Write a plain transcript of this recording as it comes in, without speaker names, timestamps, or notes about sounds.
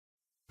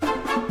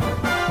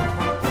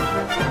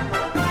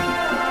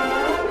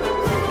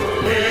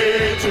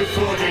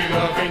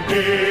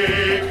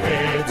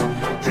dickheads,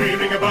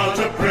 dreaming about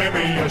a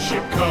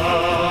Premiership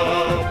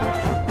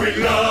Cup. We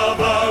love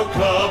our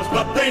clubs,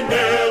 but they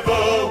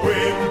never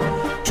win.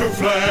 2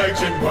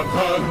 flags in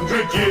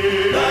 100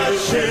 years. That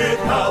shit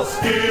house.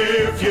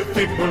 If you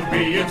think we'll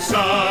be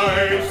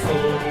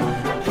insightful,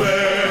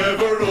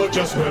 clever, or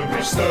just well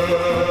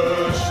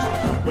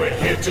researched, we're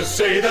here to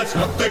say that's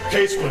not the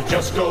case. We'll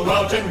just go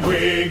out and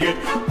wing it.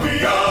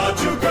 We are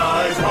 2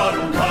 guys,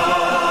 1 cup.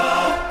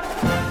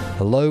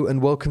 Hello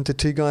and welcome to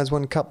 2 Guys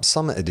 1 Cup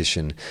Summer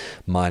Edition.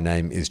 My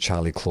name is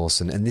Charlie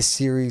Clausen and this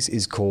series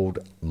is called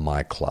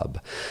My Club.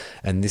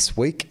 And this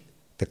week,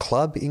 the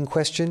club in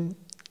question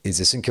is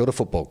the St Kilda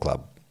Football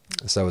Club.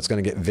 So it's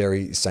going to get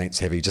very Saints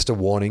heavy. Just a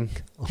warning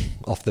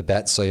off the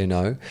bat so you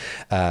know.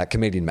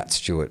 Comedian Matt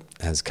Stewart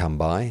has come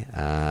by.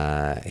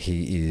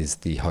 He is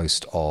the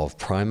host of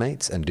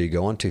Primates and Do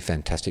Go On, 2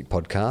 fantastic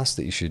podcasts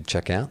that you should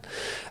check out.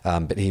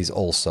 But he's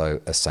also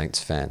a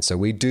Saints fan. So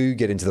we do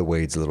get into the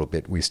weeds a little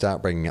bit. We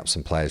start bringing up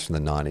some players from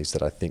the 90s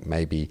that I think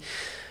maybe,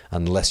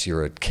 unless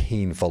you're a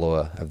keen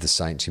follower of the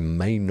Saints, you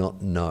may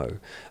not know.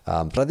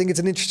 But I think it's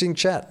an interesting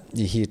chat.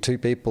 You hear 2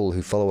 people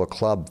who follow a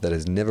club that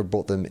has never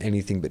brought them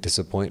anything but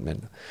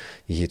disappointment.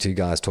 You hear 2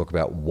 guys talk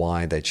about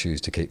why they choose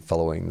to keep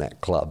following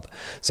that club.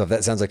 So if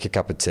that sounds like a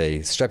cup of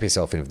tea, strap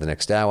yourself in for the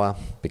next hour,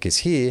 because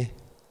here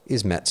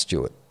is Matt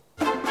Stewart.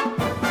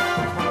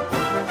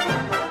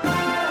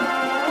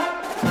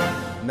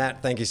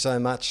 Matt, thank you so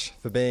much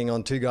for being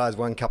on 2 Guys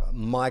 1 Cup,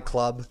 My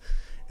Club.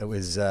 It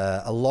was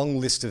a long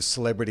list of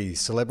celebrity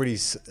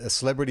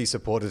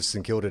supporters of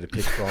St Kilda to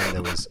pick from.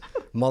 There was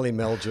Molly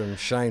Meldrum,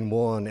 Shane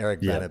Warne, Eric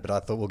Banner, but I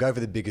thought we'll go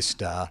for the biggest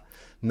star,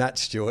 Matt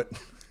Stewart.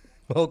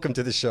 Welcome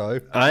to the show.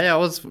 Yeah,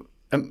 was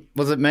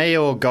it me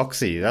or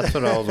Goxie? That's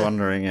what I was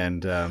wondering.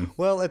 And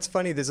well, it's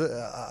funny.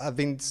 I've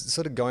been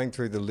sort of going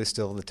through the list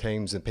of all the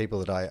teams and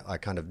people that I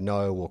kind of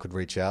know or could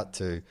reach out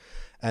to,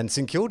 and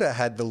St Kilda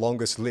had the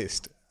longest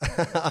list.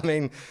 I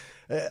mean,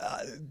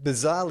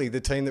 bizarrely,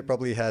 the team that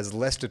probably has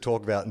less to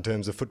talk about in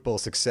terms of football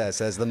success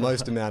has the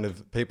most amount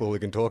of people who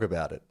can talk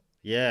about it.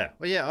 Yeah.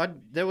 Well, yeah,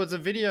 there was a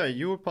video,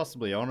 you were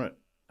possibly on it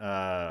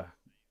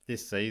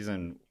this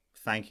season,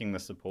 thanking the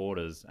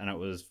supporters, and it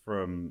was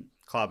from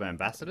club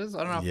ambassadors.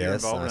 I don't know if you're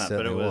involved in that,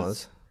 but it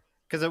was.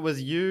 Because it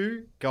was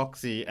you,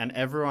 Goxie, and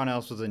everyone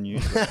else was a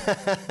newsman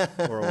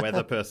or a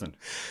weather person.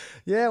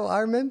 Yeah, well, I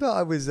remember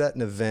I was at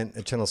an event,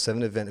 a Channel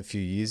 7 event a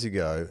few years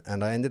ago,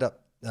 and I ended up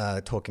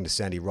talking to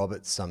Sandy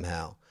Roberts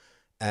somehow.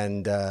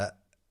 And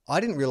I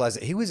didn't realise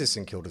that he was a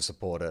St Kilda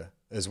supporter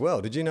as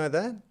well. Did you know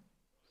that?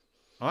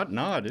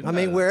 No, I didn't. I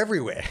mean, we're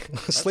everywhere.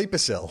 Sleeper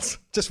cells.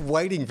 Just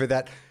waiting for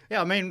that.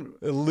 Yeah, I mean,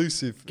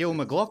 elusive Gil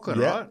McLaughlin,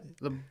 right?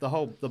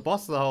 The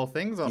boss of the whole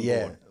thing's on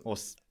board. Or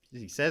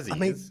he says he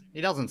is.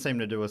 He doesn't seem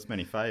to do us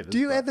many favours. Do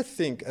you ever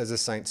think as a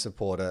Saints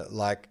supporter,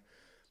 like,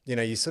 you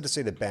know, you sort of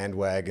see the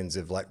bandwagons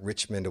of like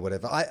Richmond or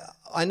whatever.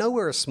 I know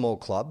we're a small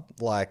club,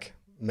 like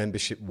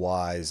membership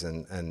wise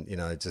and you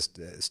know, just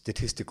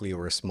statistically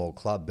we're a small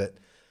club, but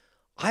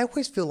I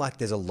always feel like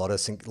there's a lot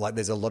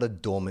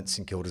of dormant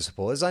St Kilda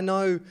supporters. I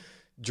know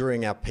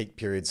during our peak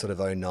period, sort of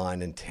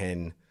 09 and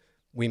 10,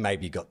 we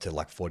maybe got to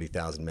like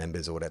 40,000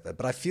 members or whatever,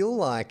 but I feel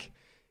like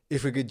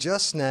if we could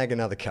just snag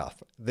another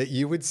cup, that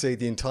you would see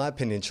the entire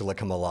peninsula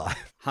come alive.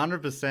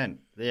 100%.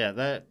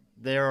 Yeah,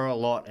 there are a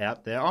lot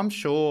out there. I'm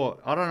sure,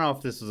 I don't know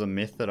if this was a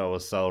myth that I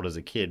was sold as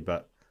a kid,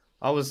 but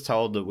I was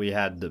told that we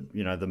had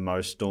the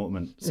most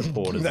dormant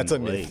supporters That's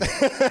in the a league.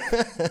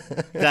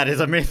 myth. That is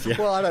a myth, yeah.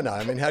 Well, I don't know.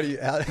 I mean, how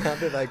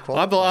do they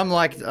qualify? I'm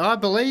like, I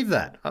believe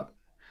that.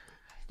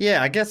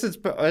 Yeah, I guess it's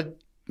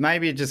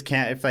maybe it just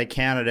can't. If they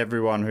counted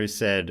everyone who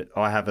said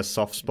I have a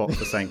soft spot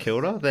for St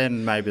Kilda,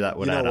 then maybe that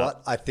would add up. You know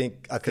what? I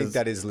think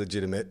that is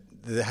legitimate.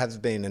 There has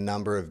been a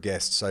number of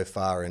guests so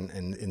far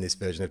in this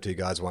version of 2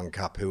 Guys 1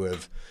 Cup who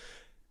have.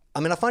 I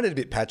mean, I find it a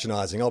bit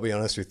patronising, I'll be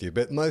honest with you,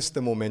 but most of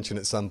them will mention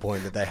at some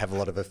point that they have a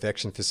lot of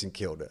affection for St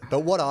Kilda. But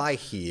what I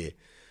hear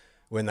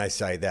when they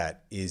say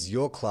that is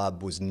your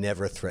club was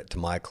never a threat to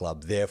my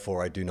club,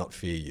 therefore I do not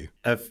fear you.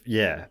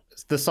 Yeah.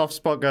 The soft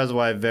spot goes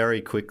away very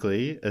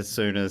quickly as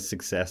soon as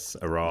success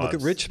arrives. Look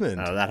at Richmond.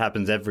 That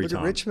happens every time.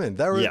 Look at Richmond.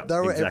 They were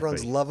exactly.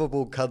 Everyone's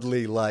lovable,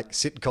 cuddly, like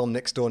sitcom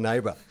next door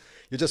neighbour.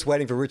 You're just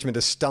waiting for Richmond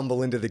to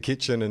stumble into the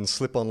kitchen and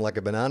slip on like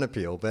a banana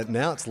peel. But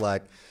now it's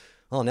like,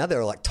 oh, now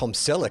they're like Tom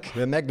Selleck.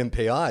 They're Magnum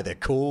PI. They're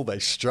cool. They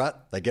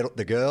strut. They get up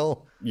the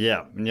girl.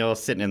 Yeah, and you're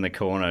sitting in the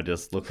corner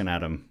just looking at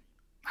them,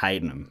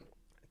 hating them.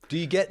 Do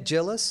you get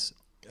jealous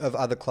of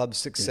other clubs'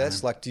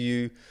 success? Yeah. Like,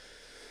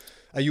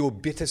 are you a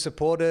bitter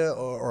supporter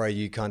or are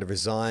you kind of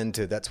resigned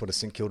to that's what a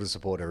St Kilda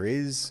supporter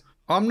is?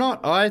 I'm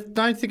not. I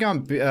don't think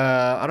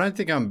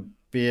I'm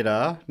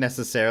bitter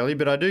necessarily,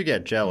 but I do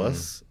get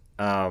jealous.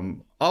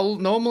 I'll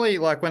normally,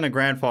 like when a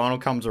grand final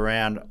comes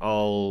around,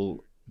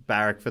 I'll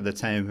barrack for the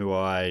team who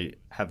I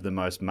have the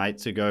most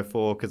mates to go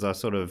for because I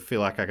sort of feel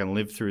like I can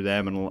live through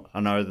them and I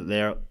know that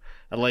they're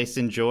at least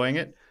enjoying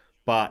it.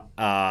 But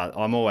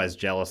I'm always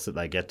jealous that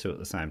they get to at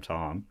the same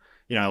time.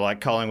 You know,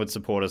 like Collingwood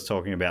supporters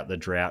talking about the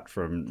drought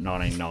from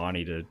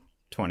 1990 to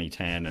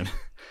 2010. And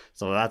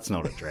so that's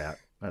not a drought.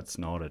 That's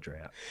not a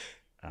drought.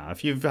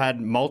 If you've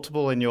had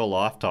multiple in your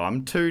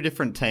lifetime, 2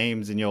 different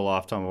teams in your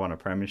lifetime have won a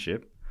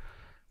premiership,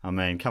 I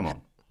mean, come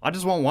on. I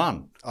just want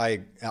one.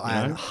 I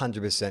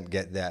 100%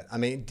 get that. I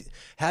mean,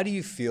 how do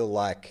you feel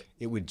like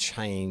it would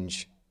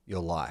change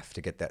your life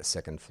to get that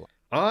second flag?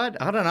 I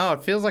don't know.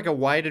 It feels like a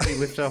weight would be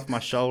lifted off my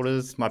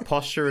shoulders. My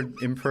posture would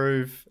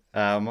improve.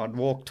 I'd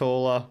walk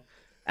taller.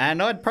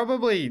 And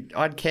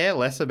I'd care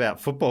less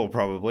about football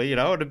probably. You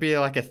know, it'd be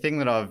like a thing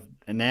that I've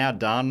now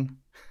done.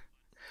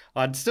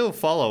 I'd still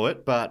follow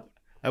it, but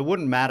it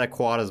wouldn't matter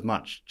quite as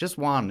much. Just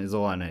one is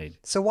all I need.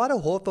 So why do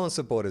Hawthorn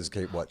supporters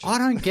keep watching? I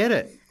don't get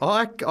it.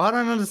 I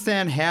don't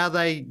understand how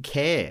they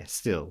care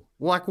still.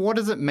 Like, what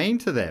does it mean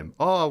to them?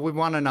 Oh, we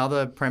won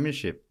another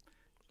premiership.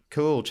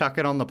 Cool, chuck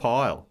it on the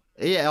pile.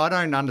 Yeah, I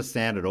don't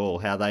understand at all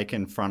how they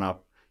can front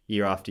up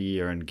year after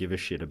year and give a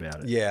shit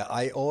about it. Yeah,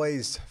 I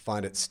always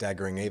find it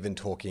staggering, even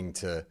talking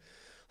to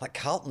like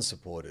Carlton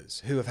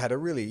supporters who have had a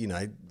really,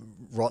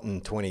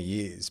 rotten 20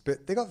 years,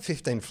 but they got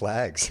 15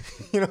 flags.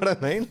 You know what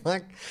I mean?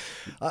 Like,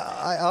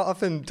 I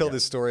often tell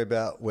this story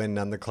about when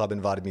the club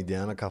invited me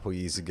down a couple of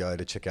years ago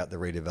to check out the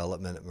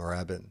redevelopment at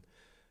Moorabbin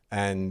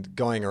and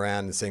going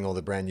around and seeing all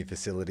the brand new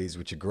facilities,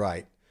 which are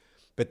great,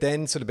 but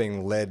then sort of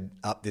being led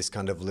up this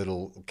kind of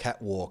little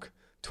catwalk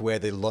to where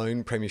the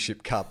Lone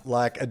Premiership Cup,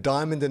 like a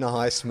Diamond in a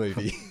Heist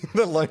movie,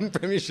 the Lone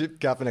Premiership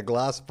Cup in a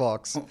glass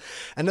box,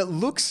 and it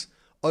looks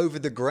over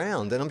the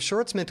ground, and I'm sure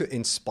it's meant to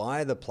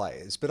inspire the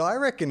players. But I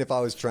reckon if I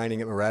was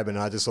training at Moorabbin and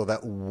I just saw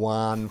that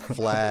one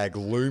flag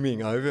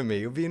looming over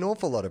me, it would be an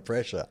awful lot of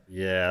pressure.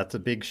 Yeah, it's a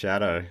big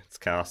shadow it's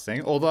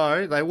casting.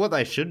 Although, what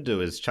they should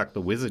do is chuck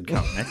the Wizard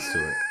Cup next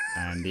to it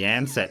and the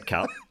Ansett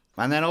Cup,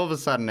 and then all of a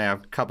sudden our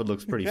cupboard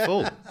looks pretty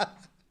full.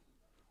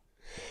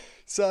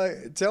 So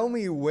tell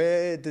me,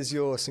 where does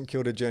your St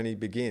Kilda journey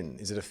begin?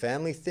 Is it a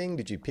family thing?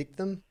 Did you pick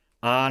them?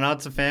 No,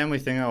 it's a family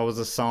thing. I was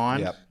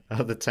assigned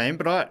the team,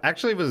 but I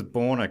actually was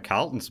born a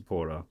Carlton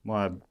supporter.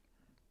 My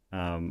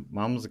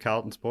mum was a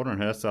Carlton supporter,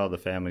 and her side of the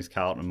family's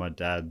Carlton, and my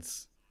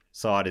dad's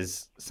side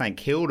is St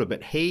Kilda,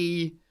 but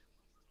he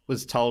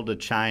was told to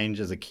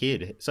change as a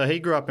kid. So he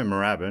grew up in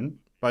Moorabbin.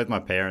 Both my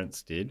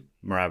parents did,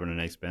 Moorabbin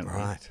and East Bentley.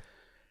 Right.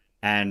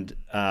 And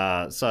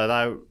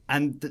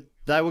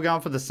they were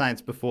going for the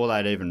Saints before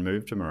they'd even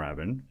moved to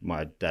Moorabbin,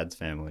 my dad's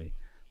family.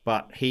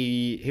 But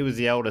he was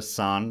the eldest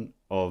son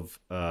of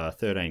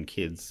 13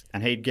 kids,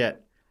 and he'd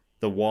get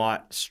the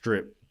white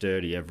strip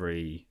dirty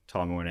every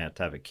time we went out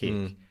to have a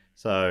kick.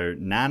 So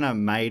Nana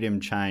made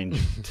him change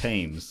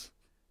teams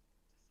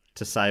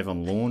to save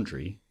on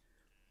laundry,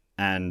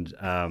 and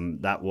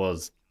that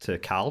was to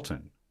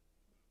Carlton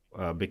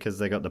because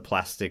they got the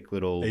plastic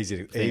little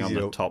thing on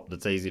the top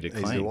that's easy to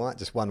clean. Easy to wipe,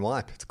 just one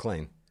wipe, it's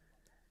clean.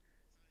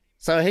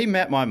 So he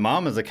met my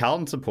mum as a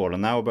Carlton supporter,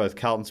 and they were both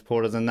Carlton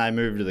supporters, and they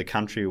moved to the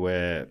country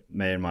where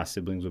me and my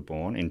siblings were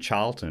born. In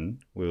Charlton,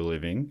 we were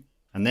living,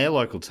 and their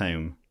local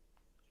team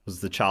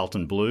was the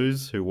Charlton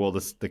Blues, who wore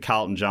the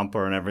Carlton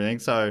jumper and everything.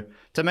 So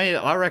to me,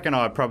 I reckon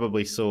I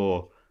probably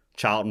saw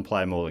Charlton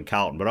play more than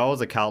Carlton, but I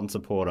was a Carlton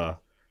supporter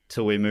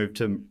till we moved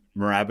to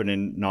Moorabbin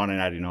in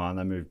 1989.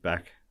 They moved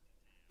back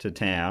to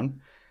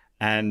town,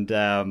 and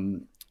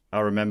I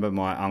remember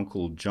my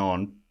uncle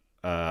John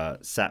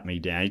sat me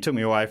down. He took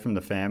me away from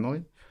the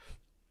family,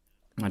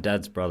 my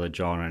dad's brother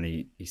John, and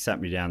he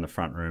sat me down in the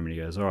front room and he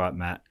goes, "All right,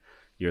 Matt,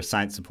 you're a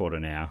Saints supporter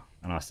now."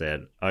 And I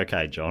said,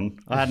 "Okay, John."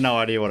 I had no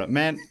idea what it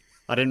meant.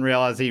 I didn't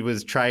realise he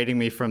was trading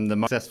me from the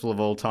most successful of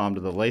all time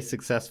to the least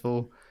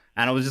successful.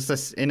 And it was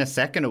just in a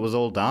second, it was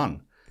all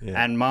done.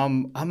 Yeah. And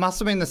Mum, it must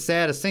have been the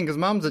saddest thing because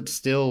Mum's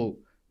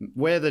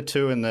we're the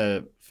two in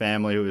the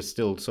family who are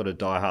still sort of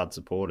diehard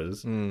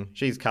supporters.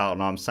 She's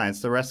Carlton, I'm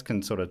Saints. The rest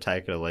can sort of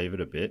take it or leave it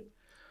a bit.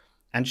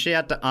 And she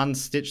had to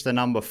unstitch the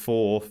number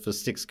 4 for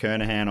Sticks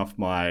Kernahan off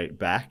my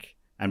back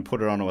and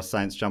put it onto a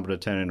Saints jumper to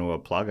turn into a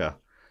plugger.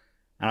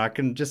 And I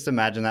can just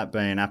imagine that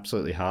being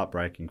absolutely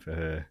heartbreaking for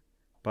her.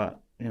 But,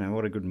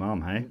 what a good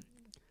mum, hey?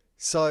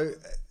 So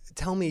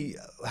tell me,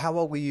 how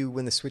old were you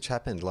when the switch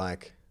happened?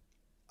 Like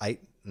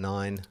 8,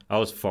 9? I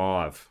was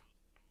 5.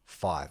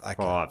 5, okay.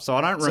 5. So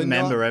I don't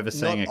remember ever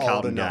seeing a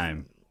Carlton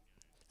game.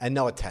 And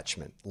no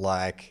attachment.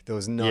 Like there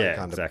was no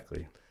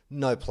exactly.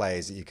 No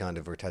players that you kind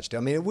of were attached to. I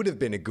mean, it would have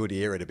been a good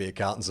era to be a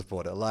Carlton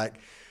supporter. Like,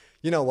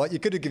 you know what? You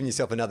could have given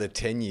yourself another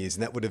 10 years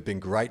and that would have been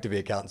great to be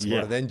a Carlton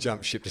supporter, then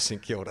jump ship to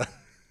St Kilda.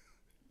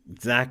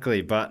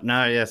 Exactly. But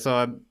no, yeah.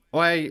 So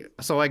I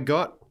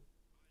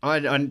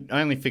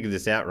only figured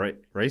this out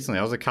recently.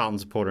 I was a Carlton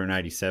supporter in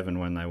 87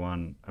 when they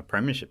won a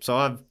premiership. So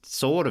I've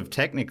sort of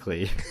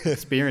technically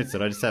experienced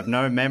it. I just have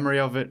no memory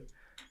of it.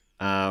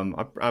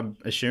 I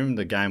assumed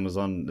the game was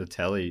on the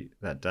telly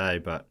that day,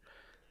 but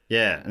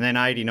yeah, and then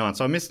 89.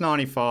 So I missed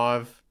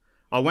 95.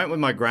 I went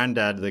with my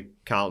granddad, the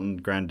Carlton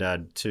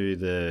granddad, to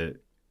the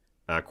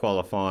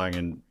qualifying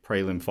and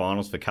prelim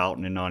finals for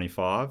Carlton in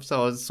 95.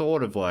 So I was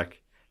sort of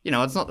like,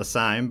 it's not the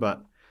same,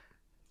 but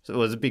so I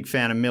was a big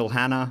fan of Mill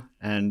Hanna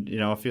and,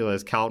 a few of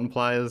those Carlton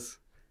players.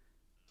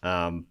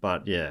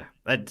 But yeah,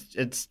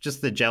 it's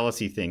just the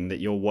jealousy thing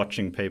that you're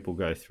watching people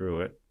go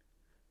through it.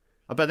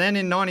 But then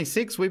in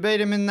 96, we beat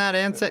him in that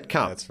Ansett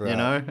Cup, That's right. you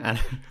know, and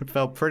it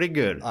felt pretty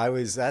good. I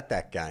was at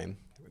that game.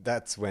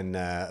 That's when,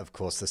 of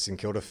course, the St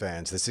Kilda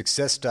fans, the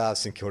success-starved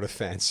St Kilda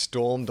fans,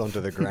 stormed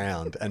onto the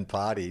ground and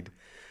partied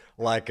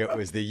like it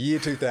was the year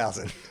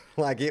 2000.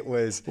 Like, it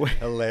was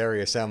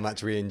hilarious how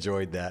much we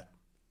enjoyed that.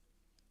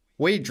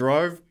 We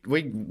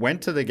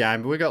went to the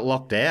game, but we got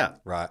locked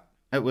out. Right.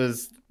 It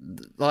was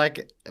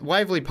like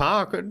Waverley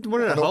Park. What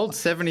did it hold?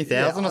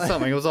 70,000 or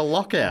something. It was a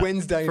lockout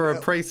for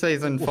a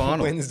pre-season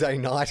final. Wednesday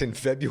night in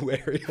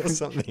February or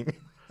something.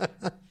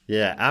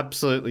 Yeah,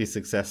 absolutely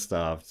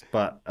success-starved.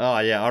 But,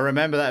 I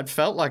remember that.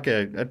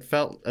 It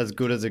felt as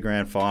good as a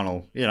grand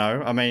final. You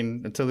know, I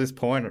mean, until this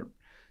point,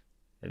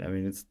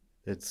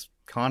 it's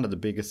kind of the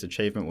biggest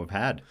achievement we've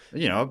had,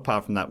 you know,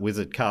 apart from that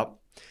Wizard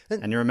Cup.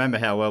 And you remember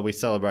how well we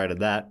celebrated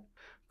that.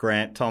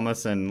 Grant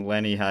Thomas and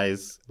Lenny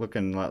Hayes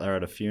looking like they're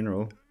at a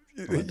funeral.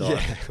 Yeah,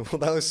 well,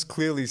 they was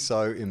clearly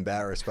so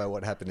embarrassed by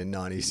what happened in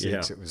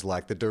 96. Yeah. It was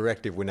like the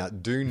directive went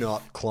out, do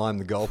not climb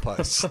the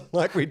goalposts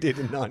like we did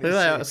in 96.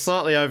 They are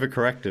slightly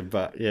overcorrected,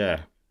 but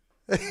yeah.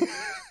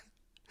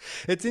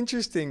 It's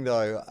interesting,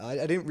 though. I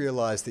didn't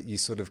realise that you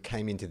sort of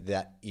came into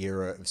that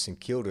era of St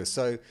Kilda.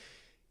 So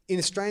in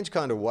a strange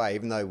kind of way,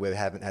 even though we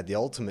haven't had the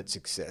ultimate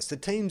success, the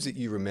teams that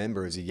you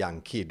remember as a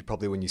young kid,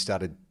 probably when you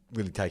started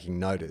really taking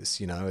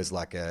notice, you know, as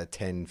like a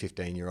 10,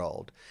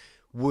 15-year-old,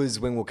 was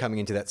when we're coming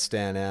into that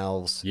Stan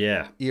Owls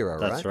era, right?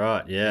 That's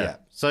right, yeah.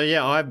 So,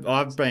 yeah,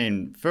 I've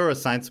been, for a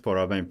Saints supporter,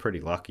 I've been pretty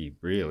lucky,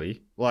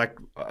 really. Like,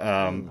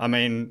 I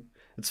mean,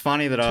 it's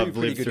funny that I've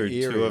lived through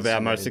two of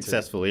our most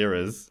successful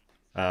eras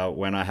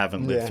when I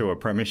haven't lived through a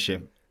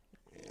premiership.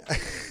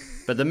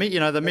 But the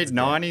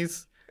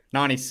mid-90s,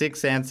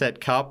 96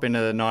 Ansett Cup into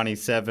the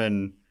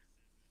 97,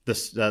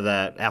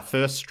 our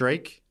first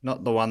streak,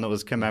 not the one that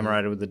was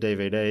commemorated with the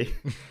DVD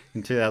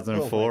in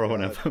 2004 or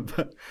whatever,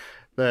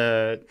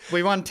 but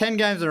we won 10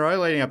 games in a row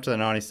leading up to the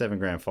 97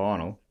 grand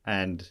final.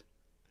 And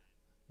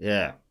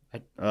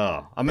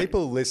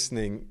people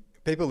listening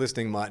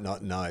might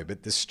not know,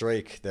 but the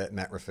streak that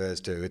Matt refers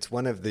to, it's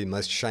one of the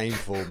most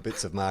shameful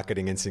bits of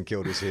marketing in St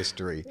Kilda's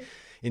history.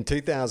 In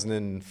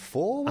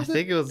 2004, I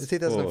think it was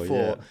 2004.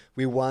 Yeah.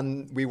 We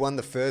won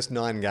the first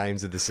 9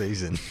 games of the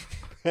season.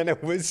 And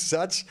it was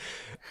such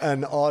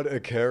an odd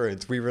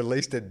occurrence. We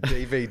released a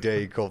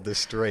DVD called The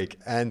Streak.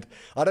 And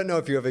I don't know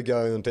if you ever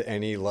go onto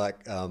any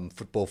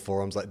football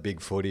forums like Big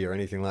Footy or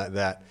anything like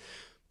that.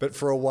 But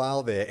for a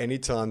while there,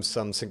 anytime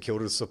some St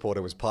Kilda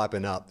supporter was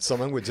piping up,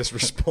 someone would just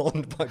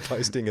respond by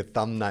posting a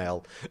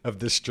thumbnail of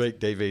the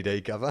Streak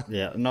DVD cover.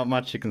 Yeah, not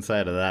much you can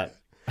say to that.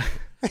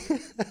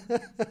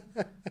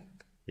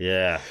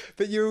 Yeah.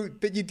 But you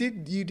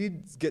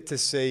did get to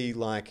see,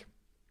 like,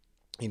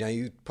 you know,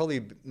 you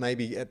probably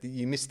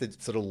you missed the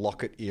sort of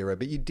Lockett era,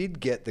 but you did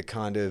get the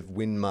kind of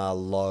Winmar,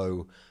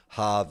 Lowe,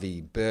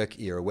 Harvey, Burke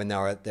era when they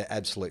were at their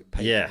absolute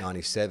peak in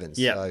 97.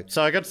 Yeah.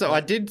 So I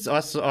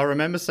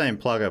remember seeing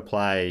Plugger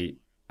play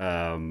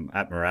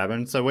at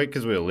Moorabbin. So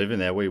because we were living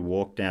there, we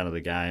walked down to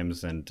the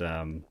games, and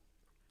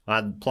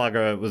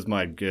Plugger was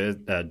my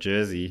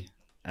jersey,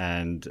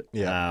 and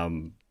I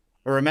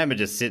remember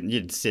just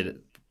sitting.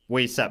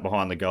 We sat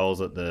behind the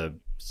goals at the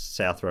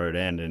South Road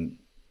end, and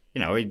you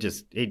know, he'd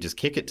just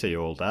kick it to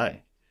you all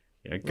day,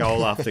 you know,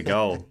 goal after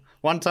goal.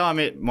 One time,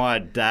 my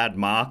dad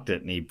marked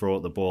it, and he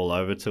brought the ball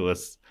over to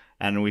us,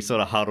 and we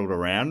sort of huddled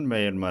around,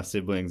 me and my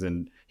siblings,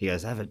 and he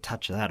goes, "Have a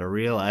touch of that, a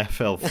real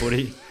AFL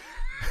footy."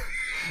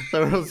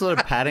 So we were sort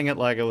of patting it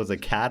like it was a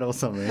cat or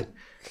something. It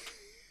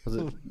was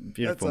a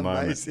beautiful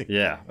moment. Amazing.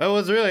 Yeah, it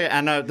was really,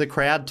 and the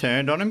crowd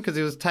turned on him because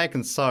he was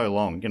taking so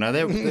long. You know,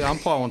 the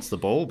umpire wants the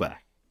ball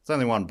back. It's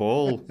only one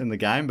ball in the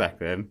game back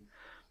then.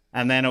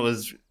 And then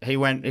he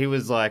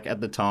was like,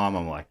 at the time,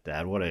 I'm like,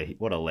 Dad, what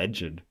a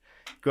legend.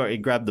 He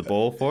grabbed the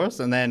ball for us,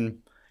 and then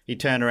he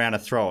turned around to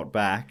throw it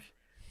back,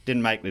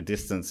 didn't make the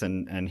distance,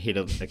 and hit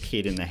a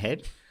kid in the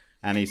head.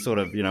 And he sort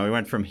of, you know, he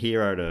went from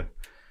hero to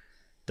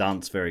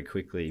dunce very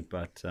quickly.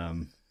 But,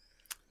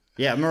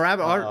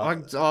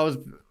 Moorabbin, I was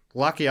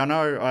lucky. I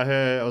know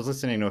I was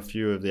listening to a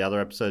few of the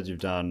other episodes you've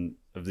done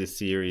of this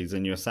series,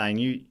 and you were saying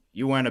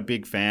you weren't a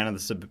big fan of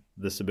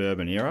the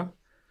suburban era,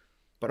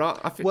 but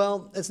I feel...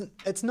 Well,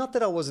 it's not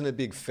that I wasn't a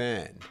big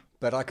fan,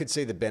 but I could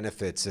see the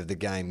benefits of the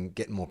game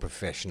getting more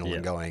professional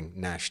and going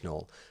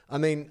national. I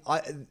mean,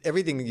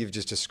 everything that you've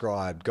just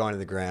described, going to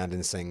the ground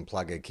and seeing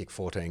Plugger kick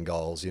 14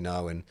 goals, you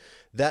know, and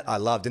that I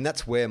loved, and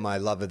that's where my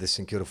love of the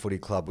St Kilda Footy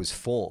Club was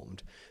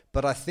formed.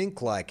 But I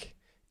think, like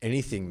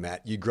anything,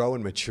 Matt, you grow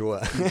and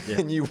mature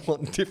and you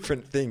want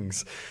different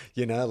things,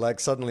 you know, like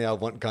suddenly I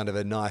want kind of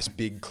a nice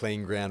big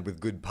clean ground with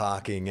good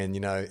parking and, you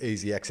know,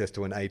 easy access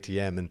to an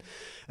ATM.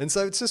 And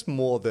so it's just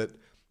more that,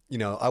 you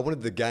know, I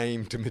wanted the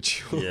game to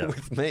mature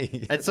with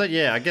me. And so,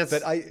 I guess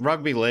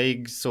rugby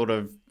league sort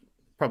of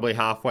probably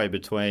halfway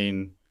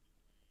between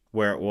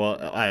where it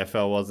was,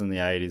 AFL was in the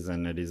 80s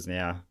and it is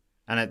now.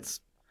 And it's,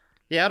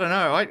 I don't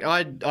know.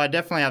 I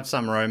definitely have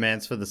some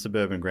romance for the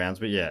suburban grounds,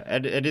 but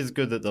it is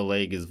good that the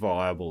league is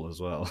viable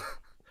as well.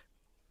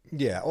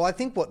 Yeah, well, I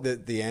think what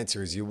the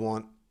answer is, you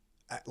want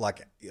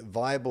like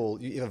viable.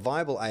 A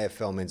viable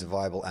AFL means a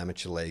viable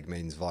amateur league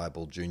means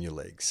viable junior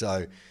league.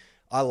 So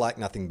I like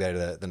nothing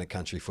better than a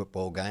country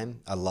football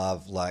game. I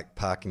love like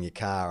parking your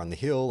car on the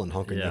hill and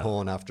honking your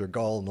horn after a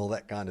goal and all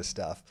that kind of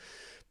stuff.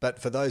 But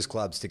for those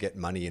clubs to get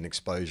money and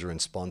exposure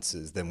and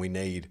sponsors, then we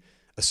need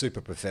a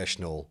super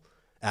professional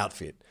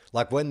outfit.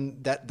 Like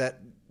when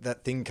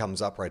that thing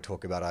comes up where I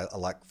talk about I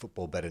like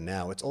football better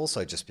now, it's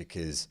also just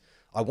because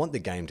I want the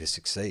game to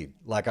succeed.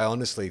 Like I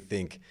honestly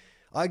think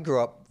I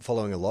grew up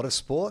following a lot of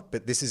sport,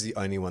 but this is the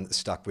only one that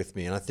stuck with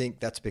me. And I think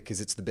that's because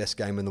it's the best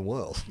game in the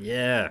world.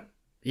 Yeah.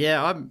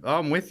 Yeah,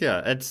 I'm with you.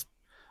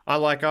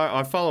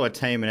 I follow a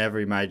team in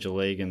every major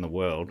league in the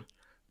world,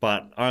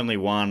 but only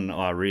one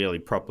I really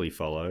properly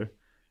follow.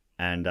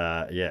 And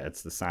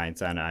it's the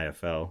Saints and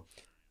AFL.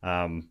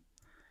 I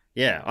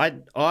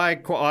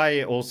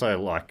also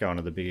like going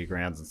to the bigger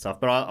grounds and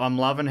stuff. But I'm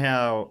loving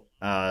how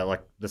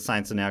like the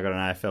Saints have now got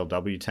an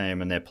AFLW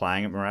team and they're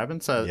playing at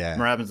Moorabbin. So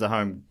Moorabbin's the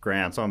home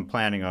ground. So I'm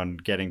planning on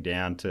getting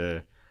down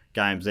to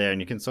games there, and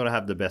you can sort of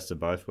have the best of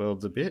both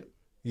worlds a bit.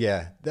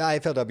 Yeah, the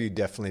AFLW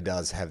definitely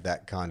does have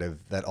that kind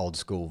of that old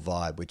school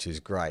vibe, which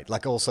is great.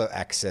 Like also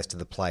access to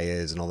the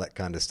players and all that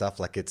kind of stuff.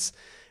 Like it's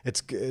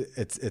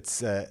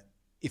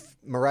if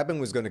Moorabbin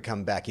was going to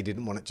come back, he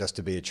didn't want it just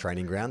to be a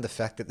training ground. The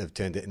fact that they've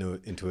turned it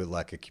into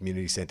like a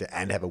community centre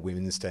and have a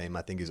women's team,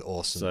 I think is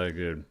awesome. So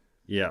good.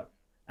 Yeah.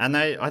 And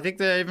I think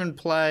they even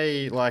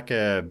play like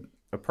a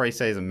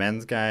pre-season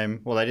men's game.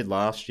 Well, they did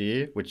last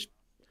year, which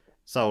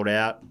sold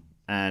out,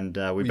 and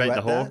we beat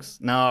the Hawks.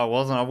 That? No, I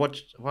wasn't.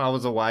 I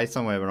was away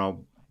somewhere, but I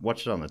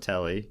watched it on the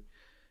telly.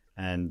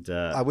 And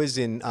I was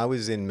in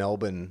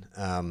Melbourne,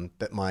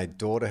 but my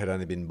daughter had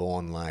only been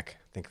born like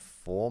I think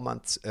 5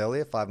 months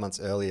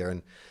earlier,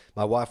 and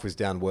my wife was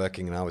down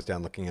working and I was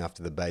down looking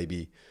after the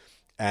baby.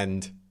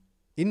 And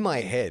in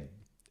my head,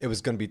 it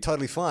was going to be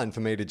totally fine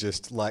for me to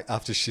just like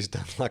after she's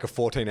done like a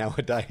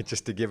 14-hour day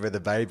just to give her the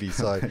baby,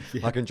 so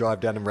I can drive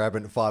down to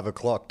Moorabbin at 5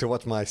 o'clock to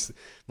watch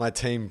my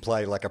team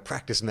play like a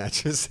practice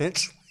match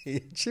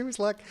essentially. She was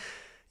like,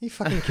 "Are you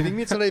fucking kidding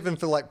me? It's not even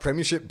for like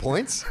premiership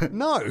points.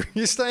 No,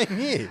 you're staying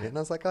here." And I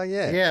was like, "Oh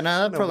yeah, yeah,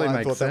 no, that probably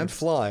makes sense." That would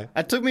fly.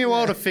 It took me a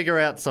while to figure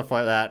out stuff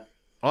like that.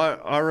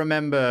 I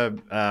remember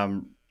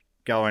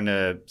going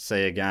to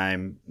see a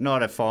game,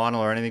 not a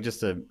final or anything,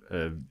 just a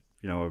home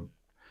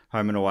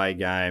and away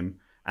game,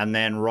 and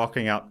then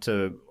rocking up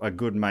to a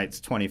good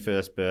mate's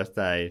 21st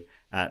birthday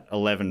at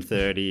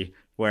 11:30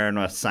 wearing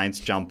a Saints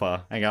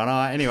jumper and going,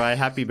 "Oh, anyway,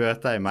 happy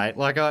birthday, mate."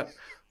 Like,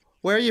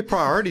 where are your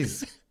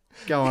priorities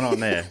going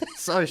on there?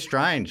 So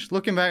strange.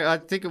 Looking back, I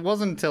think it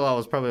wasn't until I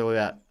was probably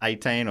about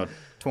 18 or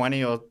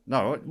 20 or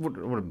no, it would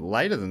have been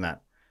later than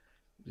that.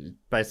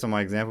 Based on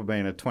my example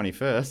being a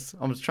 21st,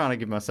 I was trying to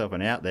give myself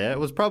an out there. It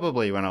was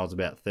probably when I was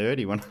about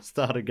 30 when I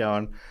started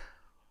going,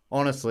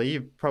 honestly,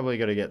 you've probably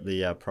got to get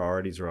the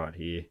priorities right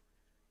here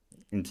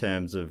in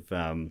terms of,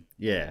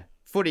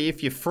 footy.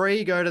 If you're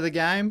free, go to the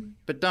game,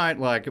 but don't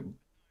like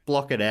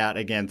block it out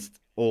against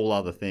all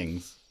other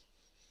things.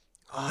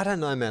 I don't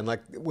know, man.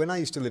 Like when I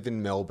used to live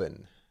in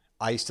Melbourne,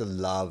 I used to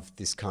love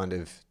this kind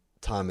of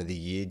time of the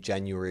year,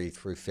 January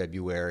through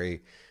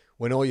February,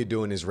 when all you're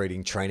doing is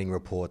reading training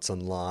reports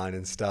online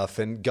and stuff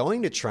and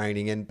going to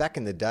training. And back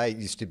in the day, it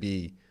used to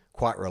be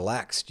quite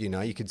relaxed. You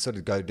know, you could sort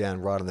of go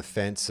down right on the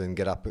fence and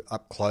get up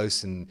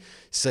close and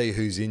see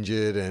who's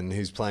injured and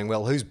who's playing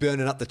well, who's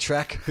burning up the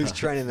track, who's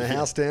training the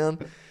house down,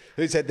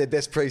 who's had their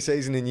best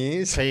pre-season in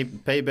years.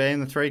 PB in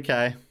the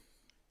 3K.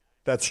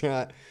 That's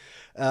right.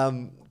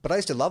 But I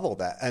used to love all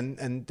that.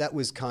 And that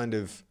was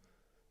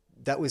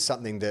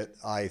something that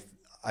I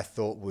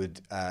thought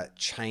would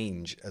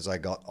change as I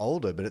got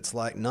older. But it's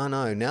like,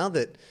 no. Now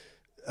that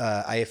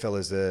AFL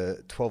is a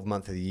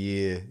 12-month of the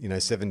year,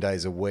 7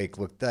 days a week,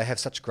 look, they have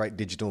such great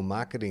digital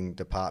marketing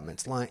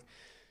departments. Like,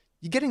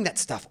 you're getting that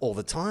stuff all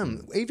the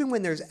time. Even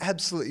when there's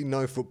absolutely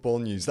no football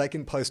news, they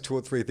can post 2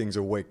 or 3 things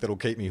a week that'll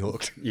keep me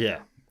hooked. Yeah.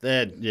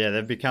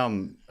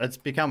 It's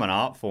become an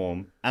art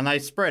form, and they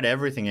spread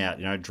everything out,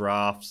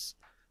 drafts.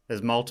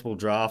 There's multiple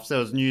drafts. There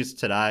was news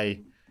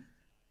today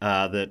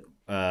that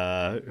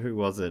who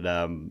was it?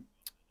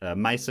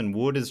 Mason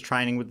Wood is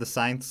training with the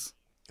Saints.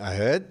 I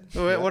heard.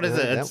 What is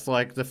it? It's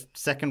like the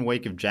second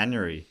week of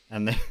January,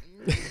 and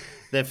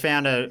they've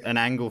found an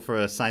angle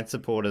for Saints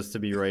supporters to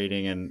be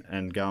reading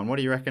and going, "What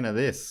do you reckon of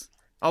this?"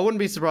 I wouldn't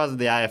be surprised if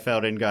the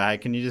AFL didn't go, "Hey,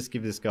 can you just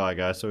give this guy a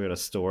go so we got a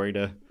story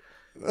to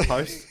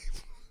post?"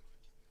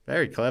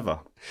 Very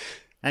clever.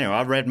 Anyway,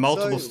 I've read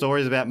multiple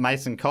stories about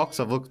Mason Cox.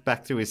 I've looked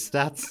back through his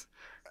stats.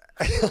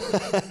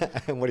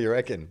 And what do you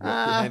reckon? Your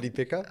handy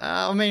picker?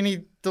 I mean,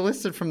 he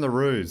delisted from the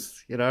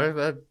Roos.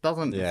 That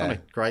doesn't. It's not a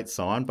great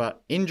sign.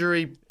 But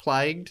injury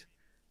plagued.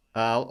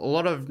 A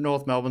lot of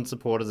North Melbourne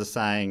supporters are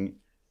saying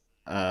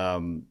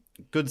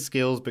good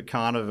skills, but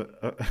kind of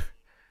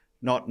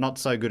not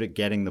so good at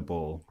getting the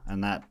ball,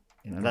 and that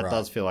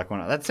does feel like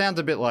one. That sounds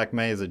a bit like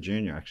me as a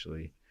junior,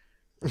 actually.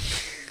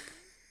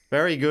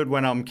 Very good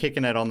when I'm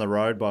kicking it on the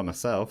road by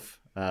myself,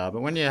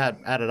 but when you had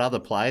added other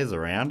players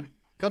around, it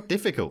got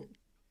difficult.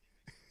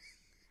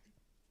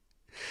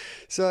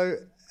 So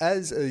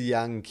as a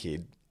young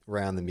kid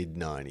around the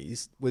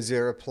mid-90s, was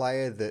there a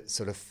player that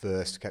sort of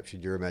first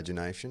captured your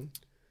imagination?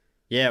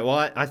 Yeah,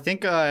 well, I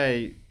think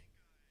I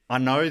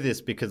know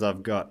this because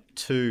I've got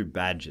 2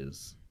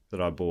 badges that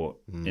I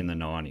bought in the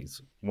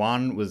 90s.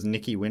 One was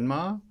Nicky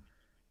Winmar,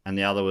 and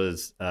the other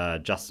was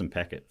Justin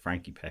Peckett,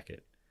 Frankie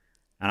Peckett.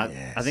 And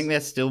I think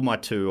they're still my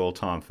 2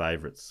 all-time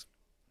favourites,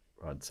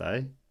 I'd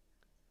say.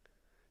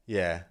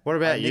 Yeah. What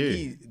about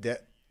you?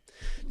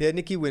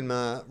 Nicky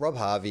Winmar, Rob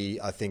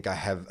Harvey, I think I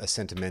have a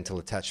sentimental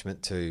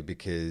attachment to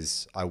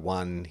because I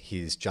won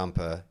his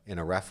jumper in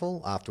a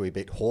raffle after we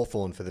beat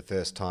Hawthorn for the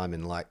first time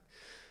in like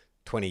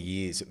 20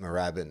 years at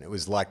Moorabbin. It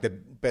was like the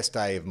best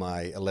day of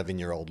my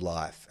 11-year-old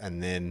life.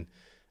 And then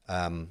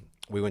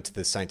we went to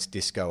the Saints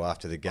Disco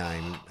after the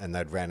game and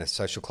they'd ran a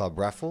social club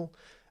raffle.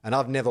 And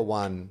I've never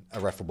won a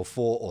raffle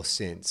before or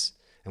since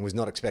and was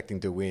not expecting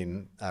to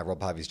win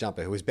Rob Harvey's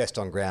jumper, who was best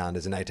on ground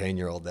as an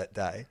 18-year-old that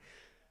day.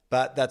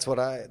 But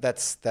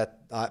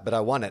but I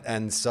won it.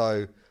 And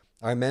so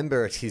I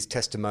remember at his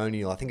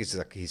testimonial, I think it's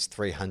like his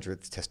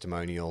 300th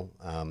testimonial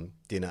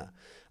dinner,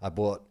 I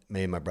bought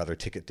me and my brother a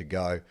ticket to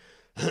go.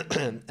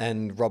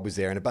 And Rob was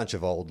there and a bunch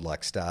of old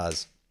like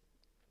stars.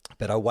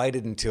 But I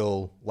waited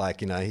until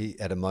he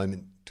had a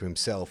moment to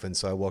himself. And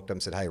so I walked up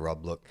and said, "Hey,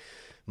 Rob, look,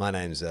 my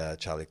name's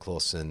Charlie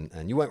Clausen,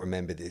 and you won't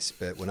remember this,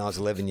 but when I was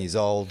 11 years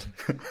old,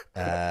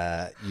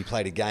 you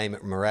played a game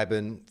at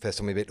Moorabbin, first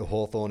time we beat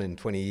Hawthorn in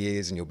 20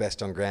 years, and you're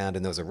best on ground,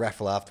 and there was a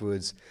raffle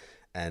afterwards,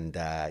 and,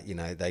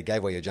 they gave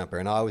away your jumper,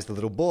 and I was the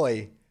little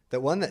boy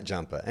that won that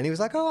jumper." And he was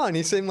like, "Oh," and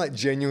he seemed like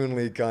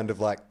genuinely kind of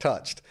like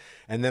touched.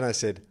 And then I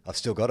said, "I've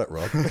still got it,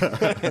 Rob."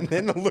 And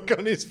then the look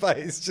on his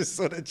face just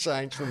sort of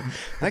changed from,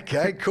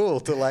 "Okay,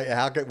 cool," to like,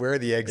 where are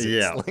the exits?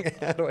 Yeah. Like,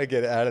 how do I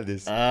get out of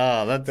this?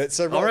 I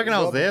reckon I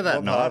was there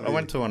that night. Harvey, I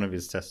went to one of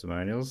his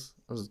testimonials.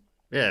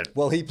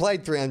 Well, he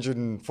played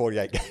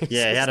 348 games.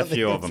 Yeah, he had a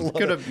few of them.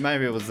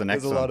 Maybe it was the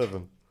next one. There's a lot of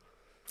them.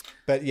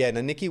 But yeah,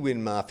 Nicky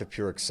Winmar for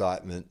pure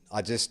excitement.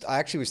 I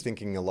actually was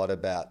thinking a lot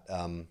about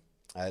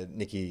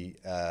Nicky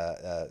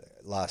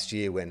last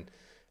year when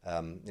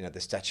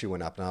the statue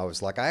went up, and I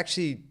was like, I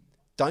actually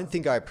don't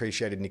think I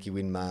appreciated Nicky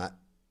Winmar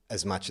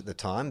as much at the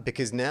time,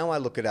 because now I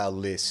look at our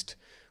list,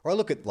 or I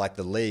look at like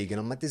the league, and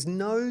I'm like, there's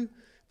no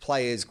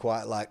players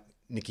quite like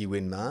Nicky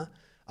Winmar.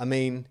 I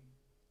mean,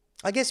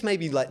 I guess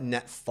maybe like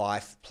Nat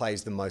Fyfe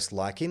plays the most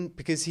like him,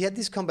 because he had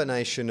this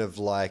combination of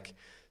like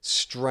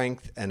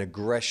strength and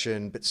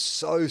aggression, but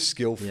so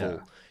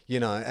skillful,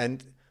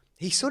 and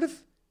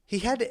he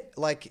had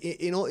like,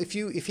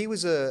 if he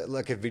was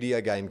a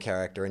video game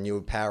character and you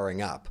were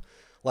powering up,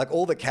 like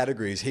all the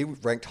categories, he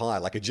ranked high,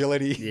 like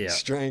agility,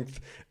 strength,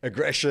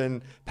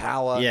 aggression,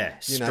 power. Yeah,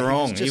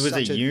 strong. He was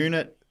a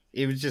unit.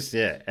 He was just,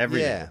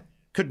 everything. Yeah.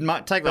 Could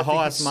take the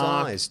highest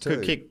mark,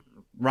 could kick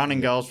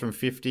running goals from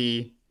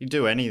 50. He'd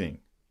do anything.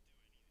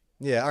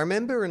 Yeah, I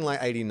remember in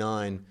like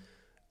 89,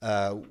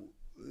 I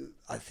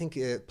think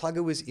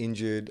Plugger was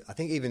injured. I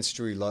think even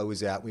Stewie Lowe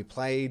was out. We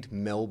played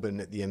Melbourne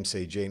at the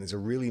MCG, and it was a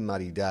really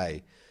muddy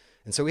day.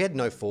 And so we had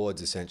no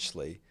forwards,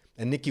 essentially.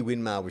 And Nicky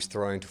Winmar was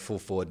thrown to full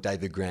forward.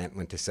 David Grant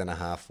went to centre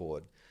half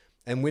forward.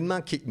 And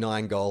Winmar kicked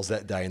 9 goals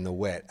that day in the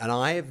wet.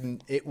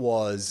 And it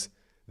was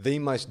the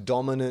most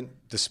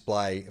dominant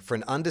display for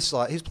an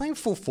undersized... He was playing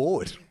full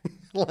forward.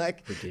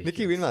 Like, ridiculous.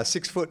 Nicky Winmar,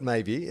 6 foot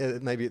maybe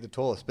at the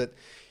tallest. But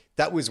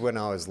that was when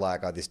I was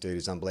like, "Oh, this dude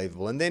is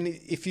unbelievable." And then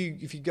if you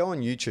go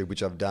on YouTube,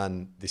 which I've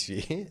done this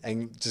year,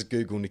 and just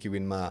Google Nicky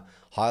Winmar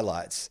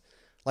highlights,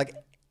 like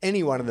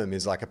any one of them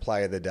is like a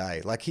play of the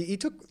day. Like he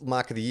took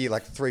Mark of the Year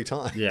like 3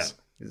 times.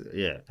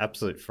 Yeah,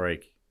 absolute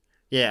freak.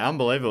 Yeah,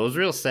 unbelievable. It was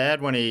real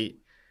sad when he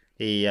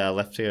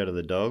left to go to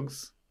the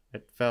Dogs.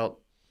 It felt...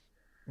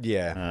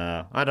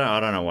 Yeah. I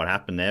don't know what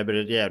happened there, but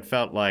it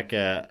felt like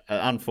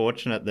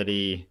unfortunate that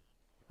he...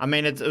 I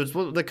mean, it was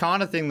the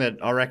kind of thing that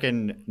I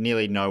reckon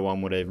nearly no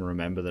one would even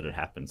remember that it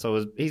happened.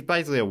 So he's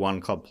basically a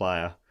one-club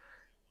player.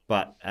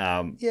 But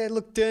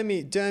look,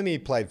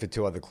 Dermy played for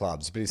 2 other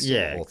clubs, but he's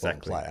still a Hawthorn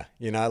player.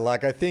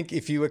 Like, I think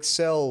if you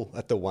excel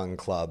at the one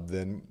club,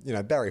 then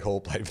Barry Hall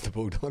played for the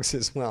Bulldogs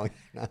as well.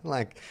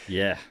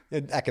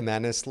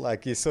 Ackermanis,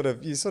 like you sort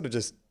of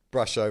just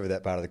brush over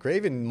that part of the career.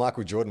 Even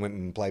Michael Jordan went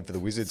and played for the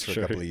Wizards for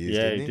a couple of years.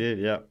 Yeah, didn't he did.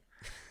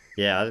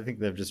 Yeah. I think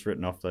they've just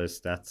written off those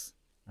stats.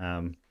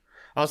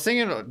 I was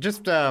thinking,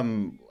 just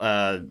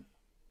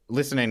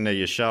listening to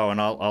your show,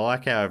 and I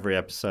like how every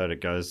episode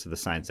it goes to the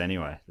Saints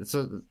anyway.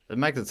 It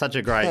makes it such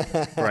a great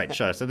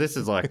show. So this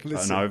is like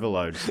an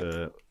overload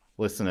to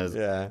listeners.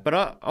 Yeah.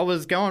 But I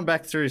was going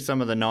back through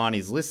some of the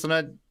 90s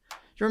listener. Do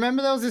you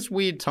remember there was this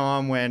weird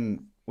time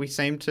when we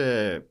seemed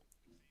to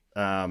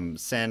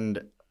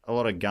send a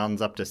lot of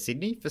guns up to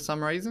Sydney for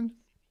some reason?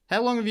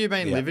 How long have you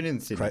been living in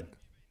Sydney?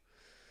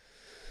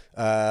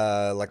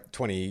 Like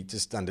 20,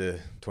 just under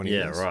 20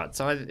 years. Yeah, right.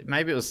 So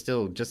maybe it was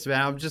still just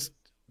about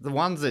the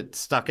ones that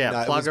stuck out.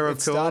 No, Plugger, of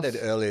course. It started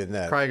earlier than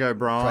that. Craig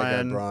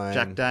O'Brien,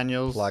 Jack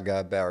Daniels.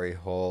 Plugger, Barry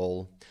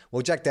Hall.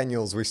 Well, Jack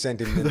Daniels, we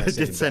sent him. They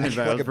did send him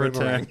back.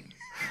 Like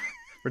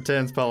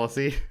returns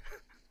policy.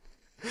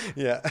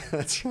 Yeah,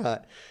 that's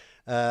right.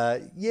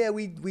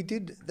 We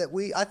did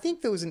that. I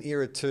think there was an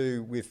era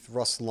too with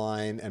Ross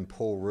Lyon and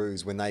Paul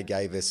Roos when they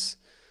gave us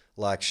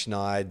like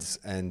Schneids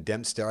and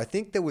Dempster. I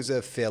think there was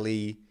a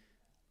fairly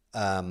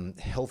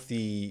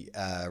healthy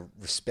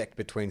respect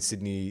between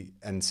Sydney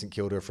and St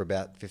Kilda for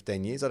about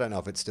 15 years. I don't know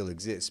if it still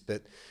exists,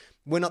 but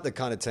we're not the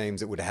kind of teams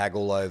that would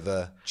haggle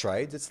over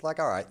trades. It's like,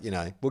 all right,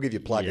 we'll give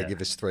you Plugger,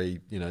 give us 3,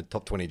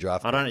 top 20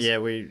 draft picks.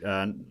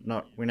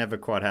 We never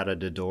quite had a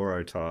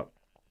Dodoro type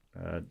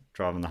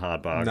driving the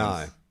hard bargains.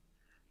 No.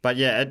 But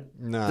yeah,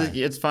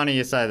 it's funny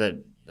you say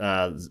that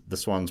the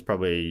Swans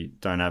probably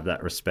don't have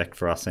that respect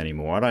for us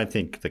anymore. I don't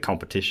think the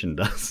competition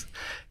does.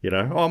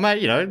 Oh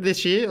mate,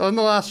 this year, on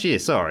the last year.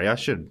 Sorry,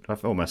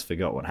 I've almost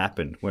forgot what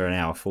happened. We're in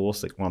hour 4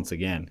 once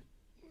again.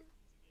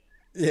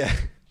 Yeah,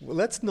 well,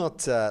 let's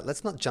not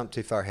jump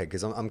too far ahead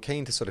because I'm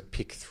keen to sort of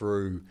pick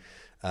through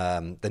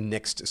the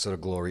next sort of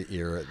glory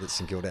era that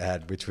St Kilda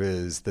had, which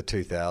was the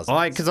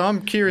 2000s. Because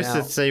I'm curious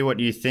to see what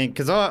you think.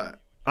 Because I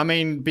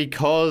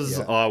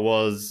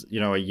was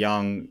a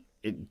young.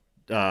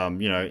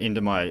 Into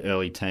my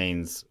early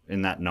teens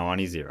in that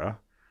 90s era,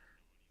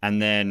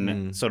 and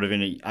then sort of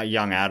in a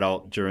young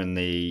adult during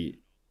the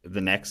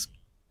next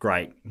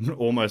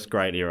almost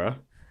great era.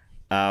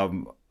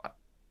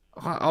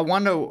 I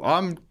wonder,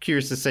 I'm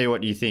curious to see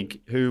what you think,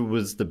 who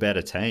was the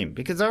better team?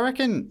 Because I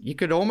reckon you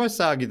could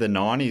almost argue the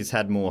 90s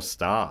had more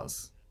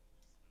stars.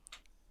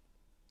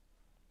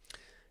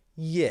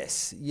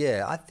 Yes,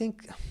 yeah, I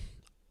think,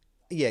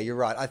 you're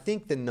right. I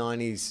think the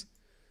 90s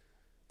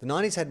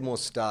had more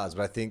stars,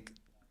 but I think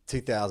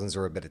 2000s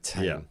are a better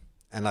team. Yeah.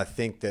 And I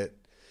think that,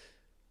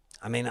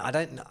 I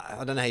don't know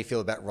how you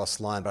feel about Ross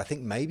Lyon, but I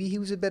think maybe he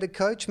was a better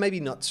coach. Maybe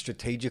not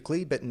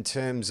strategically, but in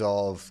terms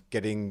of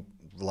getting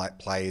like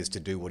players to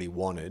do what he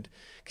wanted.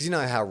 Because you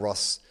know how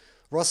Ross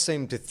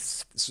seemed to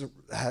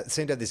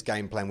have this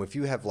game plan where if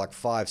you have like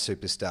 5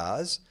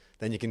 superstars,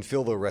 then you can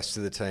fill the rest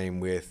of the team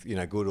with,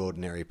 good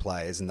ordinary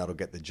players and that'll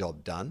get the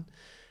job done.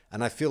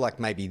 And I feel like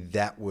maybe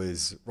that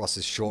was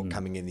Ross's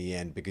shortcoming in the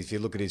end, because if you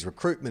look at his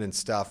recruitment and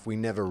stuff, we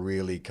never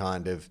really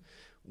kind of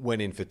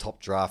went in for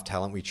top draft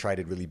talent. We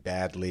traded really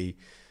badly.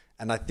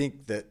 And I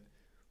think that,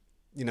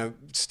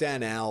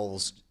 Stan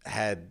Owls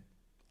had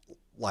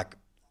like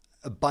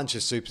a bunch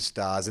of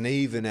superstars, and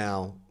even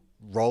our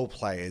role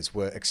players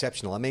were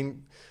exceptional.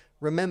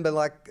 Remember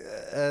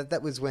that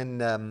was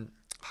when, I've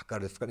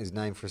forgotten his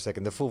name for a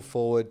second, the full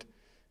forward,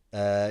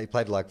 he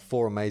played like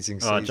 4 amazing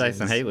seasons.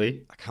 Jason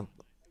Heatley.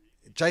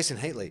 Jason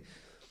Heatley.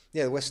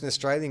 Yeah, the Western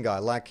Australian guy.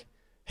 Like,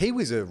 he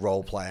was a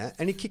role player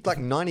and he kicked like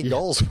 90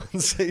 goals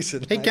one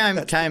season. He came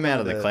out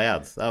of the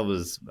clouds. That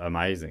was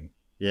amazing.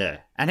 Yeah.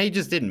 And he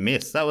just didn't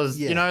miss. That was,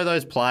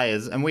 those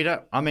players. And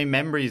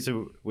Memories,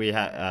 who we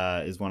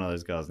is one of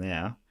those guys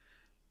now.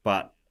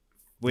 But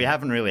we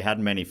haven't really had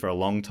many for a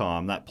long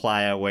time. That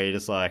player where you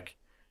just like,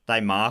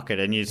 they mark it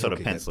and you sort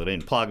of pencil it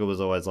in. Plugger was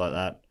always like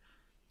that.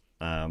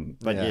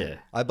 Yeah.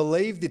 I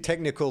believe the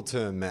technical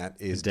term, Matt,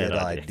 is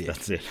dead-eye dick.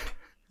 That's it.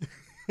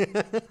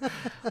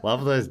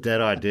 Love those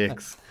dead-eye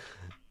dicks.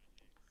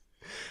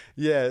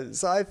 Yeah,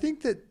 so I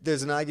think that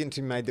there's an argument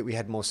to be made that we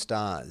had more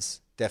stars,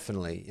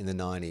 definitely, in the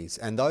 90s.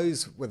 And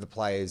those were the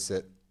players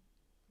that,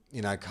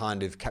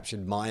 kind of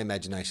captured my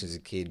imagination as a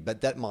kid.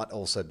 But that might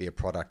also be a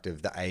product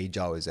of the age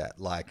I was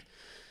at. Like,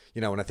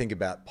 when I think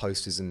about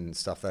posters and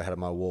stuff that I had on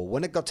my wall,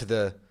 when it got to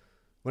the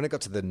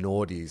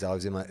noughties, I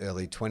was in my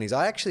early 20s.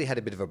 I actually had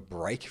a bit of a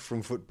break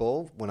from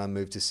football when I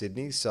moved to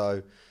Sydney.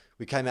 So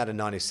we came out in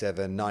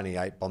 97,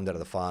 98, bombed out of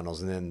the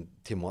finals, and then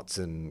Tim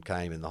Watson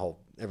came and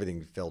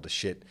everything fell to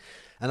shit.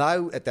 And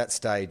I, at that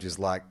stage, was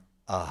like,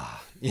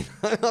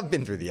 I've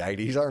been through the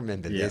 80s. I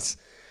remember this.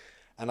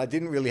 And I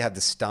didn't really have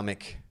the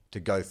stomach to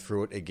go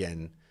through it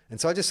again.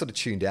 And so I just sort of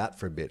tuned out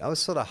for a bit. I was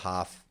sort of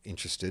half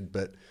interested,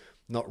 but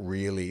not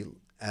really.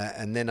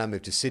 And then I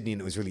moved to Sydney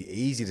and it was really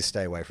easy to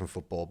stay away from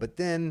football. But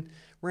then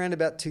around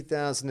about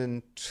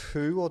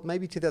 2002 or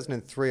maybe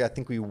 2003, I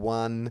think we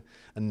won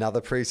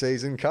another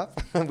preseason cup.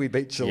 We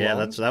beat Geelong. Yeah,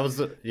 that was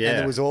and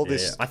there was all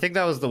this. I think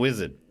that was the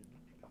Wizard.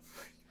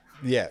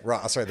 Yeah,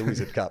 right. Sorry, the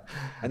Wizard Cup.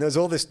 And there was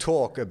all this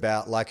talk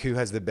about like who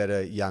has the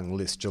better young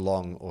list,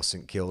 Geelong or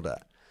St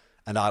Kilda.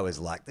 And I was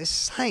like, the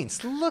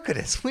Saints, look at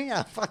us. We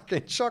are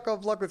fucking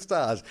chock-a-block with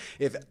stars.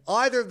 If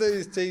either of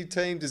these two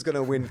teams is going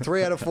to win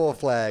 3 out of 4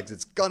 flags,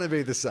 it's going to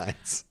be the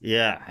Saints.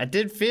 Yeah,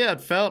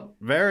 it felt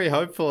very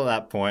hopeful at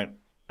that point.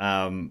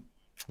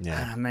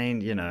 Yeah.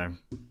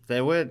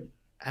 There were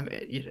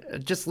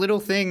just little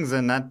things,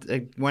 and that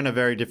it went a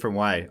very different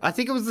way. I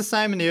think it was the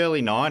same in the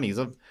early 90s.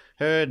 I've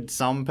heard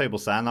some people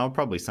saying they were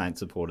probably Saints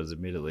supporters,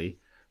 admittedly,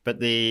 but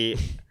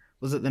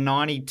was it the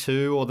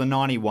 92 or the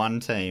 91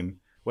 team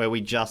where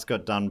we just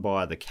got done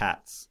by the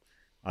Cats?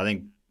 I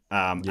think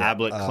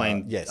Ablett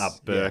cleaned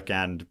up Burke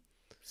and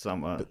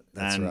someone.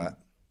 That's right.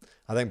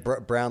 I think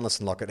Brownless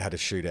and Lockett had a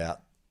shootout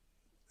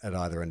at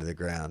either end of the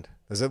ground.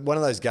 There's one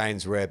of those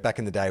games where back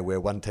in the day where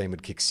one team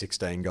would kick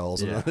 16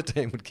 goals and another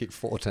team would kick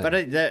 14.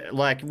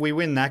 But we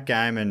win that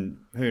game and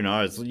who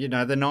knows? The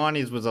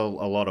 90s was a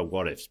lot of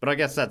what ifs. But I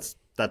guess that's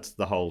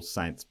the whole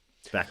Saints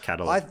back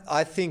catalogue.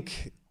 I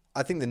think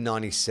I think the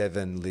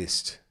 97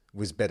 list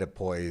was better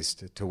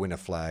poised to win a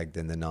flag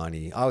than the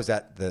 90. I was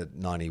at the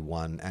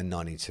 91 and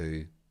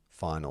 92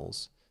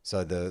 finals.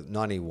 So the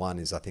 91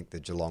 is, I think, the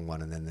Geelong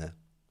one, and then the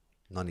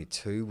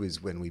 92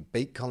 was when we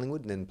beat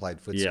Collingwood and then played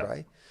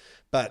Footscray.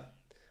 But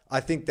I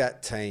think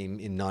that team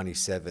in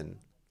 97,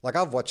 like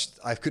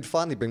I could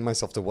finally bring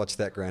myself to watch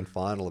that grand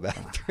final about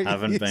 3 years ago. I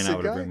haven't been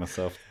able to bring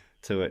myself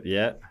to it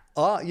yet.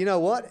 Oh, you know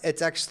what?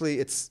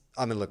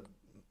 I mean, look,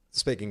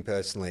 speaking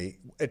personally,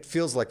 it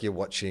feels like you're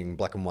watching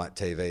black and white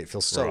TV. It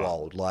feels so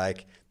old.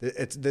 Like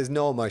there's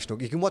no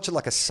emotional. You can watch it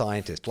like a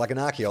scientist, like an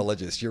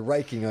archaeologist. You're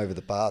raking over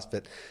the past,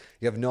 but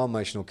you have no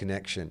emotional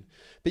connection.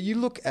 But you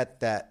look at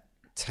that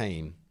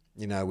team,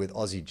 you know, with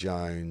Ozzie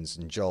Jones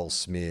and Joel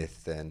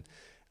Smith and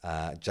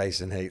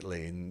Jason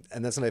Heatley,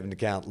 and that's not even to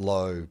count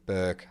Lowe,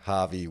 Burke,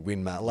 Harvey,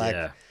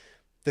 Winmar.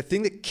 The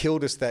thing that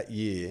killed us that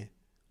year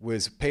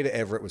was Peter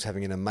Everett was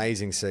having an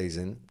amazing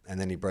season,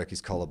 and then he broke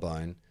his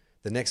collarbone.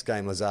 The next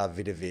game, Lazar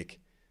Vidovic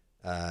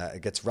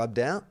gets rubbed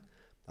out,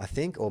 I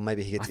think, or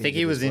maybe he gets injured. I think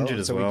he was injured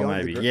as well,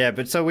 maybe. Yeah,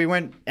 but so we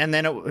went, and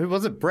then who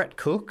was it? Brett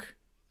Cook,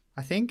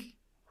 I think.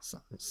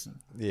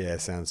 Yeah,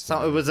 sounds.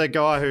 So it was a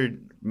guy who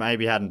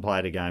maybe hadn't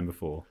played a game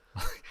before.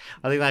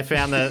 I think they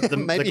found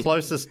the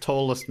closest,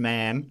 tallest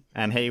man,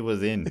 and he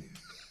was in.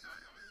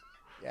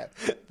 Yeah,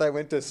 they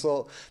went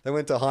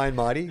to High and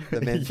Mighty,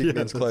 the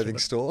men's clothing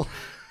store.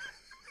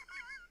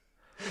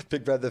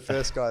 Big Brad, the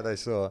first guy they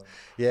saw.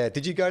 Yeah,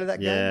 did you go to that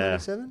game,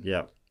 97?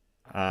 Yeah.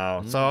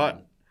 So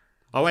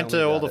I went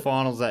to all the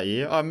finals that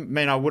year. I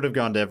mean, I would have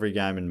gone to every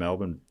game in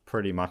Melbourne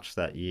pretty much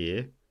that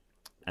year.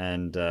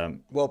 And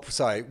well,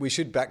 sorry, we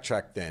should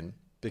backtrack then,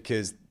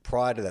 because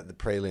prior to that, the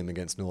prelim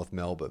against North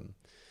Melbourne,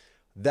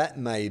 that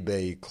may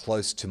be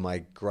close to my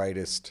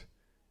greatest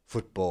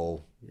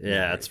football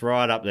memory. It's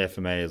right up there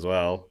for me as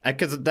well.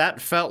 Because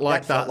that felt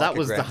like that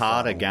was the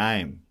harder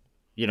game.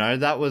 You know,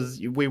 that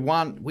was, we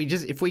won.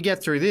 If we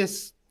get through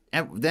this,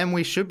 then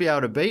we should be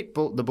able to beat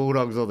the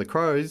Bulldogs or the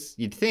Crows,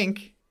 you'd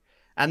think.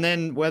 And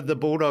then where the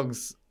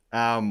Bulldogs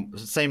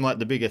seemed like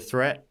the bigger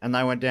threat and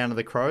they went down to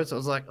the Crows, I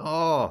was like,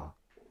 oh,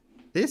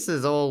 this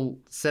is all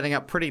setting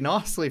up pretty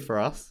nicely for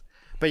us.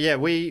 But yeah,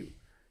 because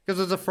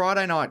it was a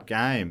Friday night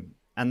game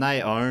and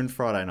they owned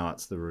Friday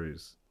nights, the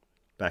Roos,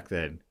 back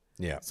then.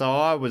 Yeah. So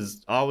I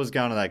was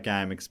going to that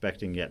game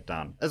expecting to get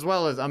done. As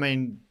well as, I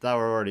mean, they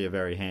were already a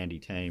very handy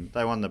team.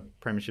 They won the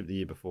premiership the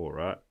year before,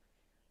 right?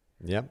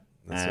 Yep.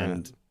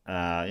 That's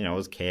right. You know, it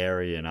was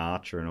Carey and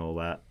Archer and all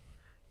that.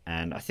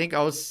 And I think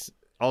I was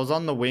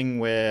on the wing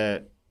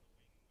where,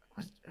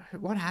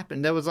 what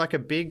happened? There was like a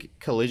big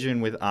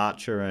collision with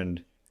Archer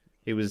and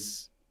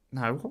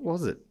what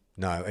was it?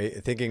 No,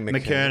 thinking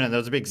McKernan. There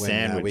was a big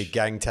sandwich. We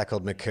gang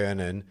tackled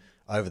McKernan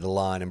over the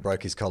line and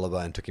broke his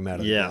collarbone and took him out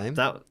of the game.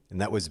 And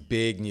that was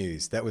big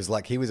news. That was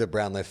like he was a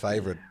Brownlow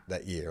favourite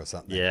that year or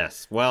something.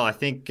 Yes. Well, I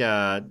think,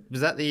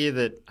 was that the year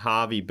that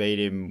Harvey beat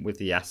him with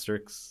the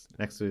asterisk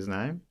next to his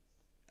name?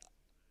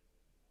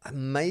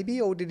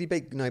 Maybe, or did he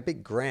beat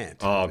Grant?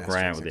 Oh,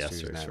 Grant with the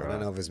asterisk, right. I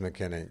don't know if it was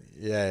McKenna.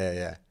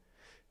 Yeah.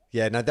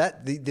 Yeah, no,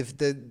 that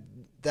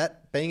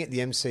being at the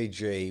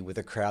MCG with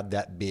a crowd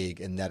that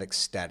big and that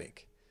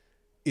ecstatic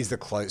is the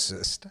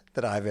closest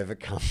that I've ever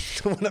come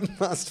to what it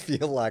must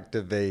feel like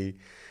to be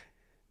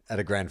at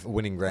a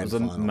winning grand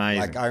final.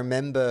 Amazing. Like I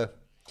remember,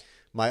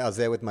 I was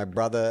there with my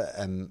brother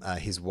and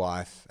his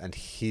wife and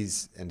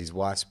his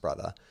wife's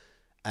brother,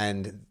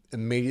 and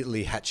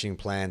immediately hatching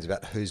plans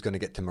about who's going to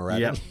get to Moorabbin.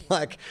 Yep.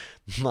 Like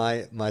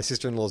my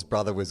sister-in-law's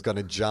brother was going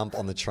to jump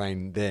on the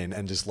train then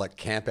and just like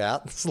camp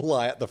out,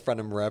 lie at the front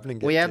of Moorabbin and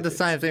get We had tickets.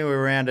 the same thing. We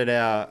were around at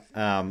our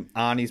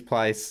Arnie's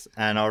place,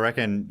 and I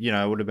reckon, you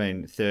know, it would have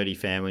been 30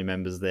 family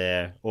members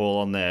there, all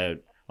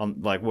on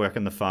like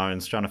working the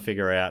phones, trying to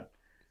figure out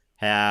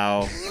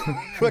how...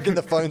 Working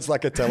the phones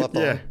like a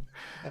telephone. Yeah.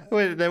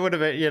 Well, there would have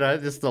been, you know,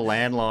 just the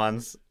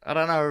landlines. I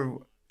don't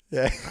know.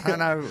 Yeah. I don't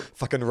know.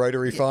 Fucking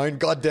rotary phone.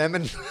 God damn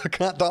it. I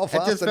can't dial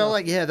fast It just enough. felt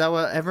like,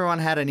 everyone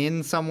had an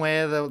in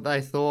somewhere that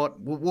they thought,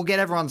 we'll get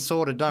everyone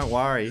sorted, don't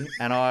worry.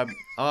 And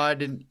I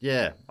didn't,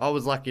 I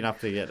was lucky enough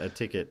to get a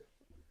ticket.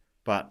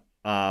 But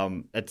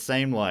it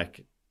seemed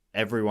like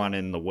everyone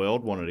in the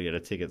world wanted to get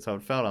a ticket, so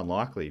it felt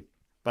unlikely.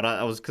 But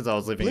I was because I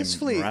was living in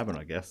Moorabbin,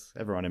 I guess.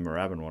 Everyone in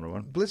Moorabbin wanted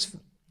one.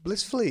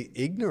 Blissfully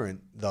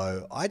ignorant,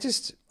 though. I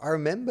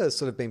remember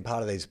sort of being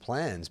part of these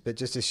plans, but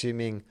just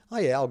assuming,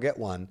 I'll get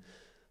one.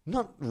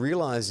 Not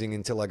realising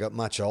until I got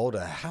much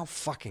older how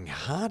fucking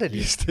hard it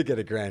is to get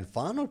a grand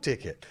final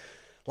ticket.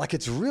 Like,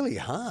 it's really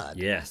hard.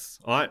 Yes.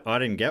 I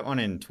didn't get one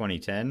in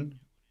 2010.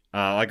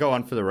 I got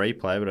one for the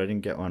replay, but I didn't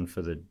get one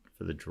for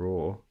the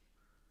draw.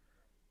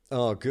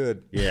 Oh,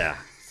 good. Yeah.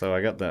 So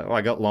I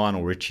got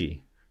Lionel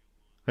Richie,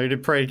 who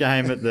did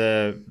pre-game at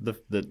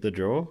the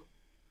draw.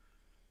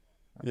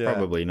 Yeah.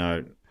 Probably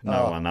no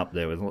one up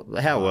there with...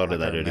 How well did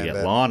they do to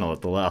get Lionel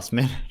at the last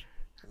minute?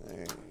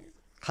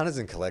 Hunters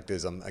and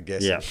collectors, I'm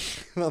guessing. Yeah.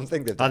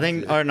 I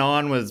think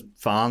 09 was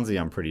Farnsey,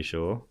 I'm pretty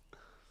sure.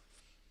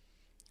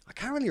 I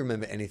can't really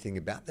remember anything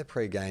about the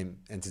pre-game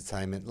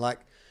entertainment.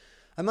 Like,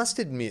 I must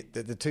admit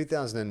that the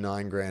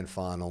 2009 grand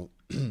final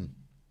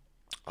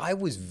I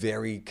was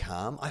very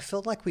calm. I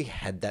felt like we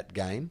had that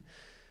game.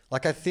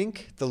 Like, I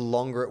think the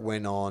longer it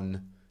went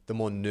on, the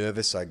more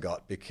nervous I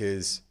got,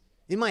 because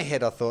in my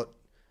head I thought,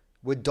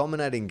 we're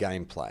dominating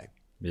gameplay.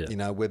 Yeah. You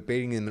know, we're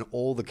beating them in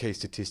all the key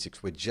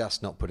statistics. We're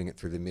just not putting it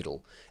through the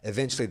middle.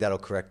 Eventually that'll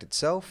correct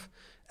itself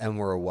and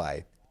we're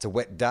away. It's a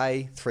wet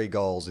day, 3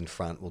 goals in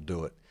front, we'll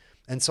do it.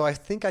 And so I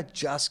think I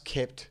just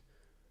kept...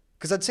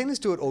 Because I'd seen us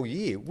do it all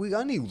year. We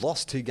only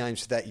lost 2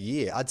 games for that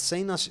year. I'd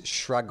seen us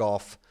shrug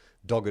off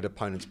dogged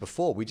opponents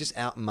before. We just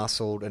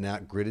out-muscled and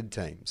out-gritted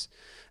teams.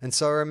 And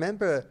so I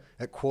remember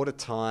at quarter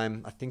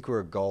time, I think we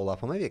were a goal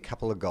up or maybe a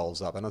couple of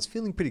goals up, and I was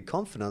feeling pretty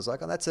confident. I was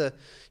like, oh, that's a...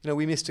 You know,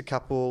 we missed a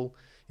couple,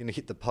 you know,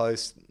 hit the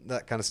post,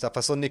 that kind of stuff. I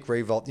saw Nick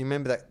Revolt. You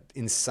remember that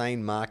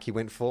insane mark he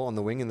went for on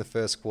the wing in the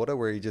first quarter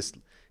where he just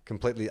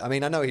completely... I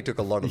mean, I know he took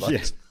a lot of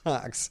those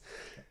marks.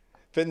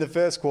 But in the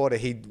first quarter,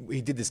 he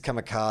did this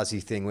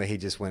kamikaze thing where he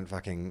just went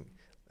fucking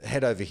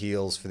head over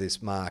heels for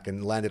this mark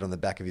and landed on the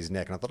back of his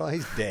neck. And I thought, oh,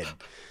 he's dead.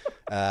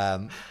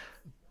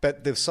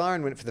 But the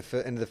siren went for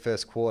the end of the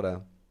first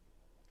quarter.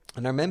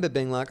 And I remember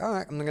being like, all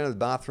right, I'm going to go to the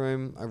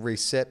bathroom. I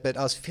reset. But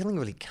I was feeling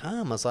really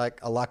calm. I was like,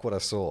 I like what I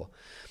saw.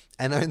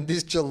 And then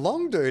this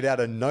Geelong dude out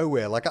of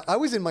nowhere, like I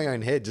was in my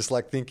own head just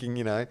like thinking,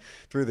 you know,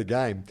 through the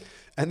game.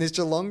 And this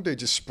Geelong dude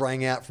just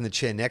sprang out from the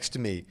chair next to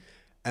me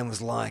and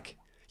was like,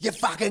 you're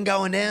fucking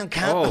going down,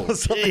 cunt. Oh, or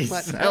something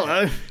like that.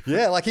 Hello.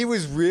 Yeah, like he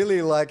was really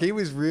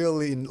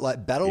in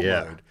like battle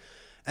mode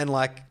and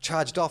like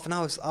charged off. And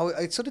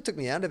it sort of took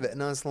me out of it.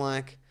 And I was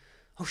like,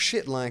 oh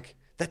shit, like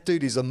that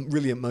dude is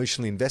really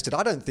emotionally invested.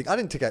 I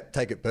didn't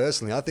take it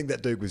personally. I think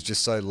that dude was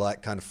just so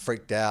like kind of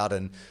freaked out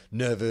and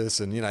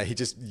nervous. And, you know, he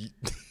just,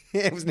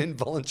 it was an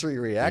involuntary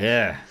reaction.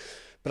 Yeah.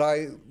 But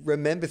I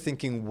remember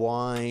thinking,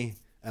 why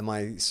am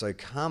I so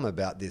calm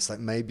about this? Like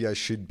maybe I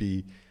should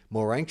be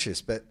more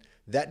anxious, but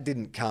that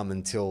didn't come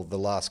until the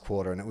last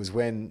quarter. And it was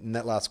in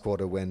that last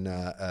quarter when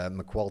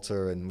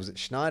McWalter and was it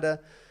Schneider?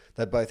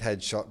 They both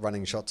had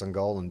running shots on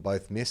goal and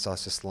both missed. I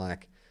was just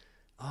like,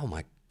 oh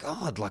my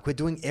God, like we're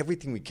doing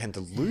everything we can to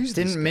lose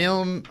this game.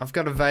 Milne, I've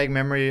got a vague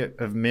memory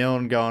of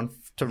Milne going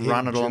to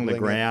run it along the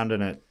ground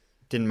and it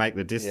didn't make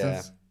the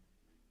distance.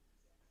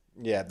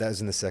 Yeah, that was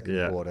in the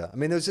second quarter. I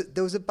mean,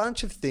 there was a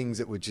bunch of things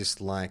that were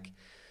just like,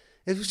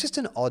 it was just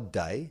an odd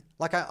day.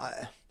 Like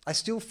I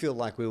still feel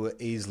like we were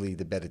easily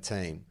the better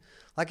team.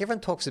 Like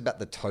everyone talks about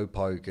the toe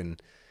poke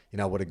and, you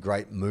know, what a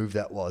great move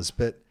that was.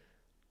 But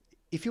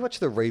if you watch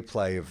the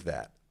replay of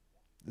that,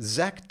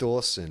 Zach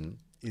Dawson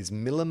is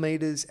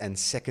millimetres and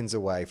seconds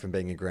away from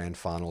being a grand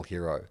final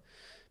hero.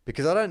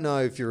 Because I don't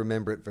know if you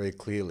remember it very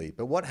clearly,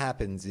 but what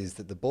happens is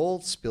that the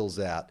ball spills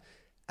out.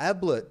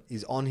 Ablett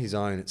is on his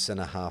own at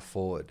centre half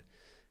forward.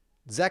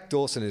 Zach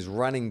Dawson is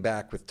running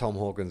back with Tom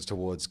Hawkins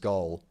towards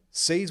goal,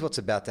 sees what's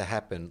about to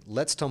happen,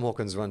 lets Tom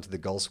Hawkins run to the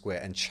goal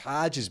square and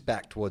charges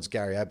back towards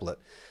Gary Ablett.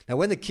 Now,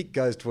 when the kick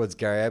goes towards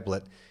Gary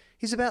Ablett,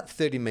 he's about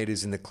 30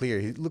 metres in the clear.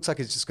 He looks like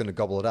he's just going to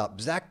gobble it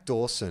up. Zach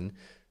Dawson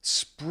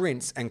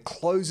sprints and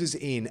closes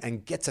in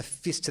and gets a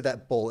fist to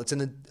that ball. It's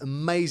an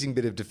amazing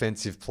bit of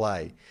defensive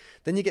play.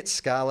 Then you get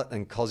Scarlett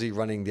and Cozzy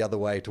running the other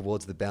way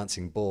towards the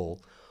bouncing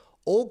ball.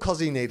 All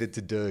Cozzy needed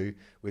to do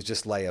was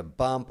just lay a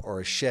bump or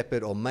a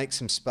shepherd or make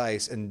some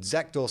space, and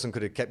Zach Dawson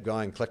could have kept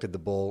going, collected the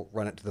ball,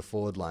 run it to the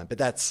forward line. But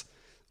that's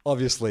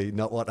obviously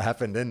not what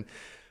happened. And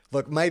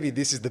look, maybe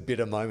this is the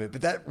bitter moment, but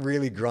that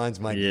really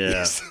grinds my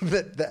gears.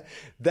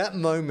 That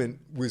moment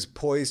was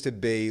poised to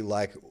be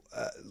like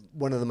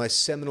one of the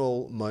most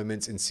seminal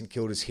moments in St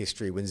Kilda's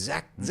history when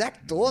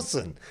Zach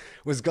Dawson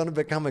was going to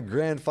become a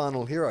grand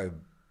final hero,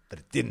 but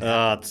it didn't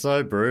happen. It's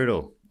so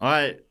brutal.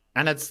 And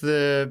it's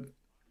they're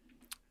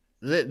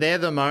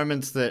the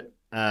moments that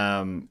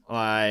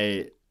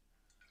I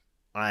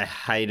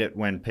hate it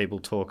when people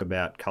talk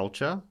about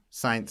culture.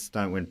 Saints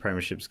don't win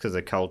premierships because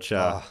of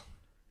culture.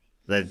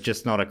 They're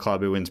just not a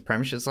club who wins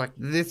premierships. It's like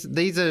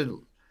these are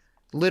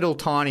little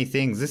tiny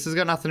things. This has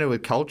got nothing to do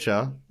with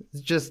culture.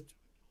 It's just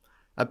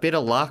a bit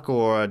of luck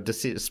or a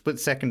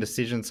split-second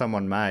decision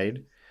someone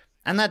made.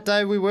 And that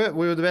day we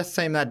were the best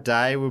team that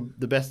day. We were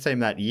the best team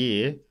that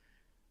year.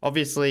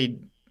 Obviously,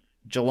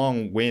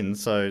 Geelong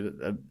wins, so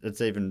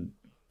it's even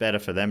better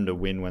for them to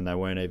win when they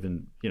weren't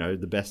even, you know,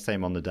 the best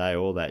team on the day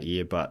or that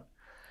year. But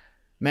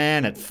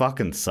man, it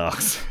fucking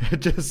sucks.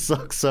 It just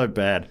sucks so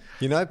bad.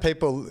 You know,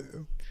 people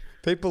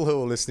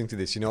who are listening to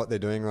this, you know what they're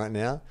doing right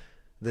now?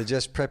 They're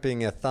just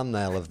prepping a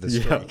thumbnail of the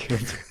streak.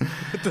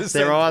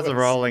 Their eyes are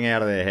rolling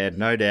out of their head,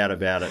 no doubt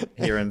about it.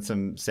 Hearing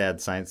some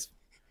sad Saints.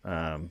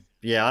 I'm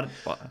starting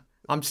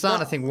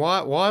to think,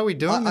 why are we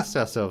doing this to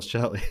ourselves,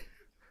 Charlie?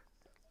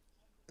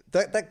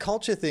 That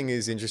culture thing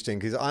is interesting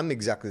because I'm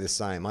exactly the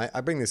same.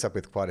 I bring this up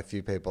with quite a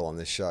few people on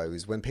this show,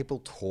 is when people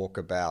talk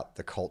about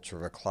the culture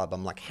of a club,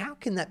 I'm like, how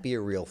can that be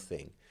a real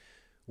thing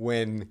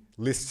when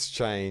lists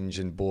change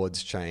and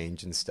boards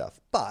change and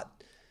stuff? But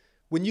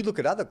when you look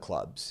at other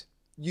clubs,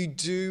 you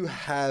do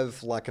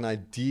have like an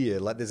idea,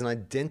 like there's an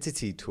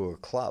identity to a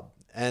club.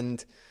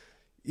 And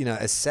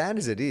as sad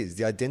as it is,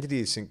 the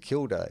identity of St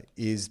Kilda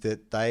is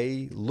that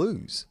they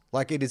lose.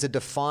 Like, it is a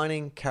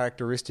defining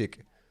characteristic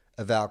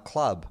of our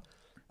club.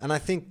 And I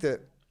think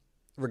that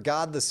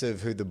regardless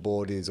of who the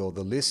board is or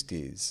the list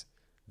is,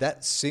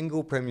 that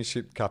single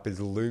premiership cup is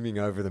looming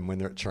over them when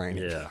they're at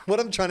training. Yeah. What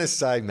I'm trying to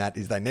say, Matt,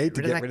 is they need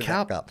to get rid of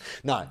that cup.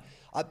 No.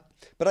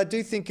 But I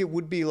do think it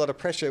would be a lot of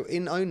pressure.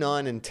 In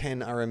 09 and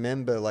 10, I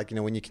remember,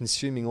 when you're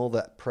consuming all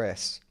that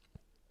press,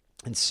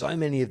 and so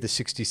many of the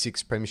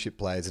 66 premiership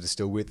players that are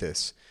still with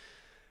us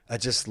are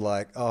just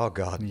like, oh,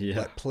 God,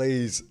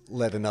 please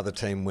let another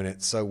team win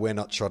it so we're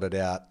not trotted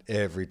out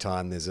every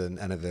time there's an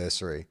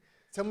anniversary.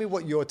 Tell me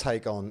what your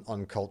take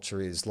on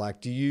culture is.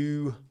 Like, do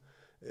you...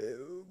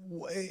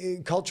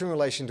 culture in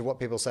relation to what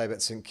people say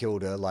about St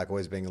Kilda, like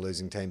always being a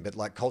losing team, but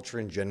like culture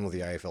in general,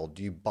 the AFL,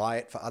 do you buy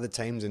it for other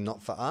teams and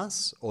not for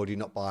us, or do you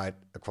not buy it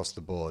across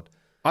the board?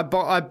 I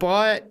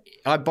buy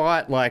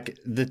it like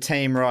the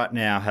team right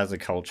now has a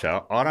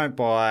culture. I don't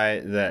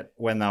buy that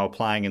when they were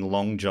playing in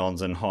long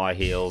johns and high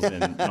heels in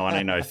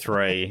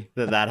 1903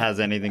 that has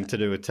anything to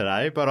do with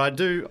today. But I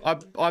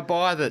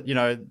buy that,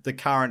 the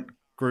current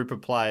group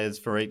of players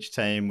for each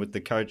team with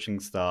the coaching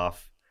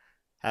staff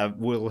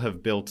will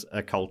have built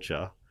a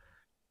culture.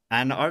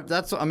 And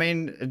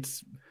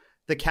it's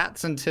the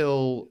Cats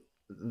until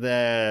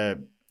their,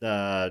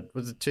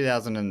 was it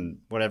 2000 and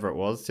whatever it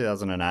was,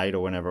 2008 or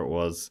whenever it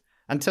was.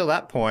 Until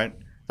that point,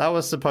 that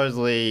was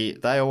supposedly,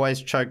 they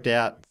always choked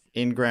out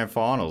in grand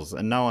finals,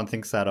 and no one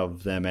thinks that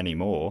of them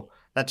anymore.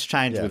 That's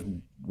changed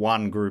with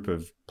one group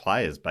of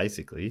players,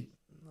 basically.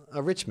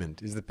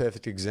 Richmond is the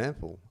perfect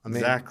example.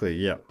 Exactly,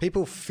 yeah.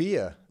 People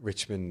fear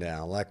Richmond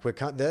now. Like,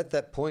 they're at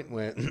that point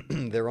where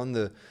they're on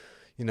the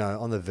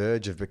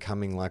verge of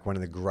becoming like one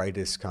of the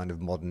greatest kind of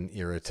modern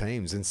era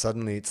teams. And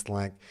suddenly it's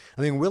like,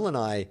 Will and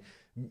I,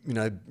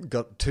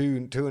 got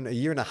a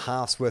year and a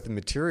half's worth of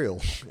material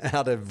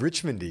out of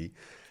Richmondy.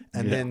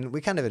 And then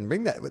we can't even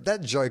bring that.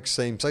 That joke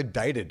seems so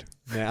dated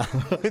now.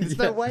 There's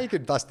no way you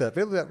could bust that.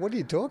 People are like, what are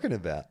you talking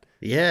about?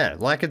 Yeah,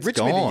 like it's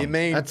Richmondy, gone. you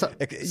mean That's such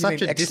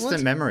a excellent?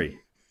 distant memory.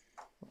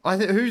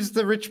 Who's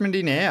the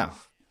Richmondy now?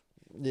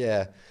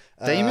 Yeah.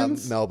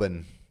 Demons?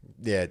 Melbourne.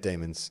 Yeah,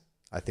 Demons.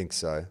 I think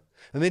so.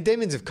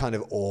 Demons have kind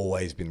of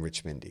always been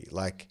Richmondy.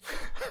 Like,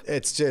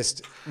 it's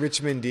just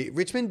Richmondy.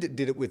 Richmond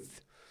did it with...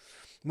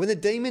 When the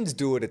Demons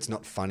do it, it's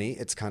not funny.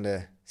 It's kind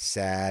of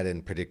sad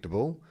and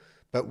predictable.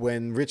 But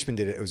when Richmond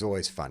did it, it was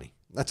always funny.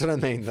 That's what I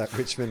mean. Like,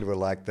 Richmond were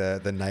like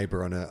the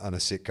neighbour on a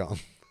sitcom.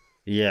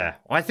 Yeah.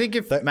 I think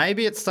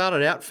maybe it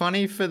started out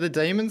funny for the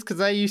Demons because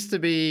they used to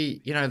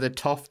be, the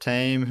tough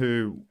team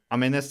who...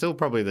 they're still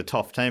probably the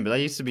tough team, but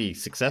they used to be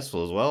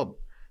successful as well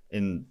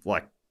in,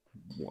 like,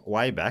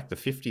 way back, the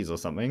 50s or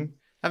something.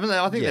 Haven't they?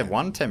 I think they've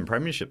won 10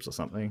 premierships or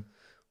something.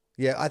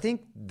 Yeah, I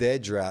think their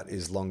drought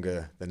is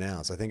longer than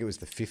ours. I think it was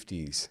the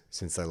 50s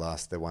since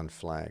they won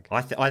flag.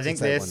 I think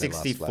they're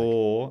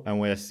 64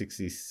 and we're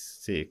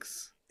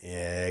 66.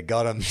 Yeah,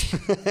 got them.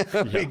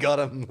 We got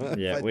them.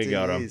 Yeah, we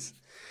got them.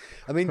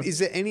 Is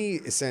there any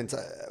sense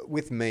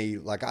with me,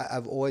 like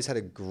I've always had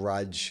a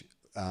grudge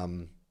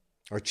or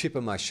a chip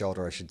on my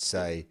shoulder, I should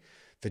say,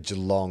 for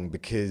Geelong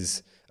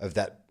because of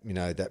that,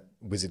 that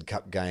Wizard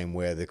Cup game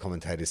where the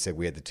commentators said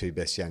we had the two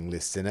best young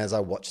lists. And as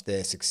I watched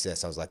their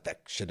success, I was like,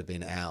 that should have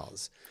been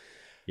ours.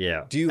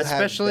 Yeah. Do you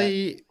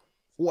especially, have that?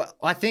 Well,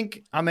 I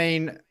think,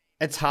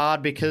 it's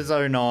hard because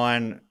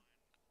 09,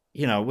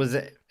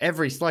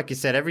 was like you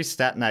said, every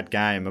stat in that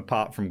game,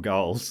 apart from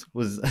goals,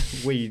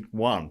 was we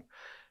won.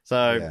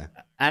 So,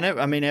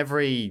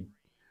 and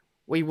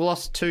we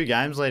lost 2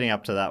 games leading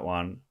up to that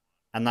one,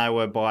 and they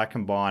were by a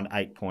combined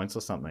 8 points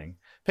or something.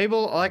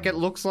 People it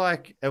looks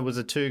like it was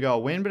a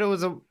 2-goal win, but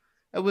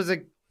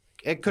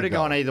it could have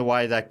gone either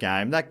way that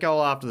game. That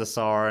goal after the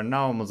siren,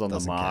 no one was on the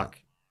mark.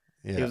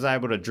 Yeah. He was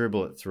able to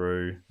dribble it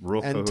through.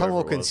 Rook and Tom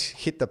Hawkins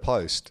hit the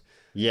post.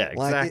 Yeah,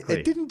 exactly.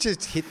 It didn't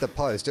just hit the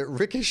post; it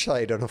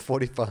ricocheted on a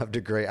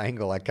 45-degree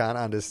angle. I can't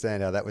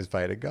understand how that was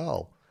paid a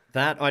goal.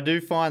 That I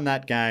do find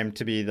that game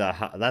to be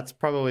that's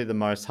probably the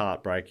most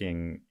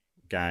heartbreaking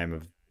game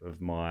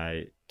of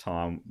my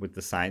time with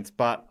the Saints.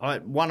 But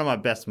one of my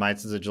best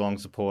mates is a Geelong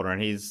supporter,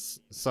 and he's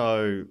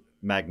so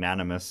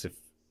magnanimous, if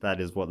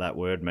that is what that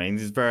word means.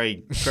 He's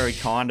very, very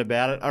kind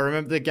about it. I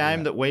remember the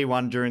game that we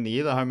won during the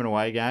year, the home and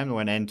away game, that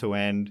went end to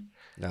end.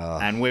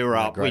 And we were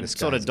up. We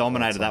sort of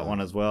dominated that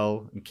one as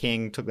well. And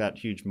King took that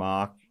huge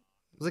mark.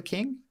 Was it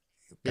King?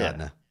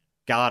 Gardner. Yeah.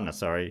 Gardner,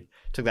 sorry.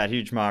 Took that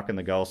huge mark in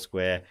the goal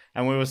square.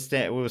 And we were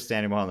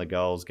standing behind the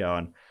goals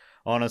going,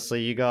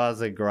 honestly, you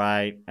guys are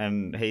great.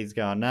 And he's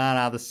going,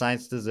 no, the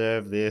Saints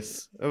deserve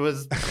this. It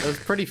was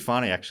pretty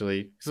funny,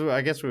 actually. Because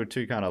I guess we were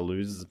 2 kind of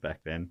losers back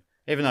then.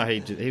 Even though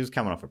he was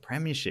coming off a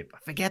premiership. I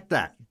forget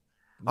that.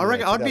 I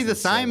reckon I'd be the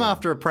same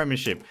after a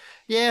premiership.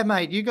 Yeah,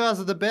 mate, you guys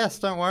are the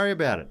best. Don't worry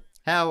about it.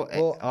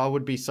 I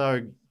would be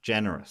so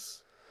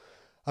generous.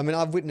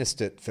 I've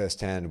witnessed it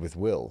firsthand with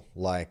Will.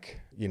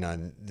 Like,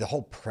 the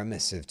whole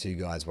premise of Two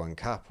Guys, One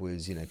Cup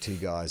was, two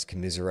guys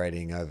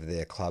commiserating over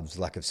their club's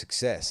lack of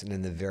success. And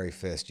in the very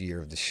first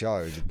year of the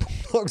show, the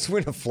Bulldogs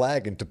win a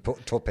flag and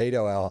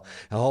torpedo our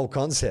whole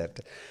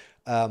concept.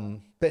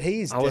 But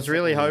I was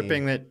really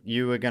hoping that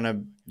you were gonna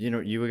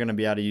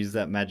be able to use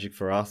that magic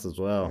for us as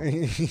well.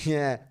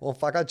 Yeah. Well,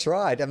 fuck, I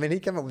tried. I mean, he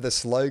came up with a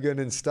slogan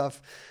and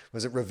stuff.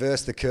 Was it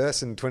Reverse the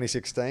Curse in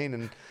 2016?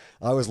 And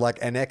I was like,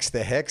 Annex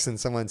the Hex. And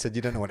someone said,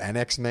 you don't know what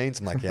annex means?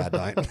 I'm like, yeah,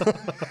 I don't.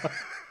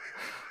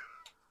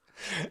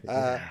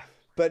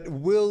 But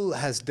Will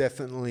has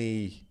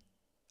definitely,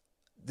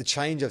 the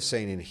change I've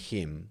seen in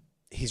him,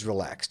 he's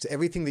relaxed.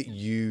 Everything that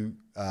you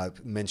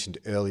mentioned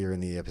earlier in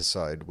the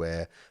episode,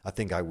 where I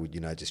think I would,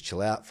 just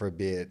chill out for a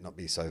bit, not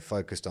be so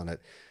focused on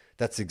it.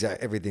 That's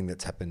exactly everything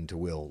that's happened to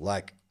Will.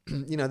 Like,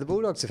 the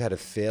Bulldogs have had a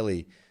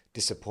fairly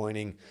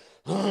disappointing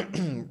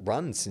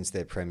run since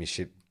their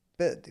premiership,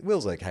 but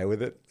Will's okay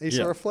with it. He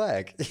saw a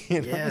flag,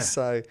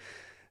 so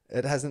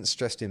it hasn't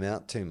stressed him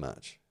out too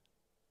much.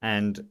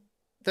 And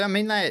I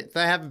mean, they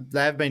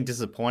have been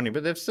disappointing,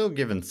 but they've still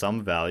given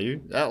some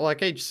value.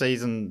 Like each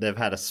season, they've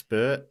had a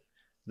spurt.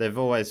 They've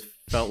always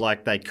felt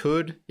like they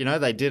could.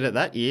 They did it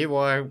that year.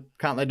 Why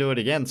can't they do it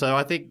again? So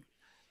I think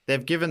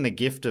they've given the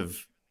gift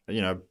of,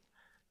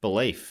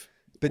 belief.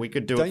 But we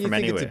could do it from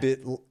anywhere.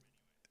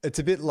 It's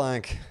a bit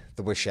like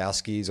the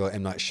Wachowskis or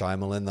M. Night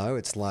Shyamalan, though.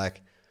 It's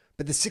like,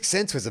 but The Sixth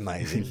Sense was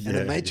amazing, and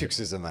The Matrix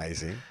is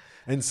amazing.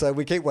 And so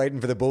we keep waiting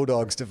for the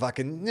Bulldogs to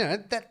fucking,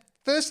 that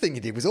first thing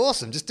you did was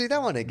awesome. Just do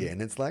that one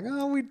again. It's like, we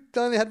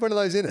only had one of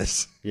those in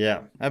us.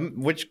 Yeah,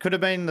 which could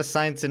have been the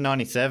Saints in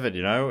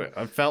 '97.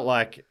 I felt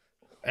like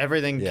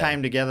everything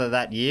came together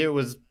that year. It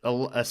was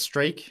a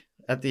streak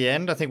at the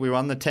end. I think we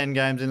won the 10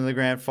 games into the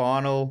grand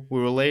final. We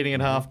were leading at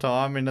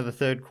halftime into the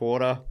third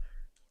quarter.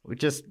 We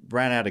just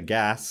ran out of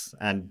gas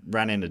and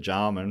ran into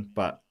Jarman.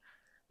 But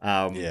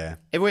and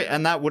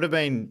that would have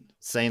been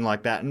seen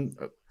like that. And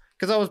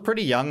because I was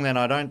pretty young then,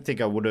 I don't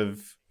think I would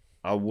have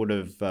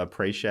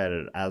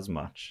appreciated it as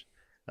much.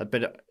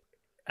 But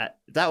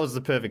that was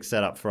the perfect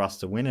setup for us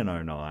to win in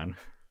 2009.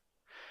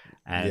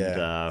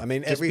 And I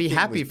mean, just be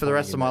happy for the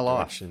rest of my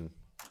life.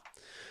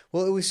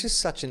 Well, it was just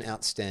such an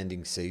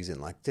outstanding season.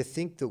 Like, to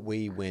think that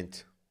we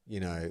went, we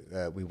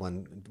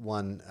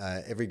won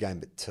every game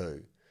but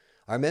 2.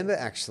 I remember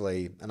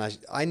actually, and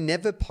I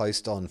never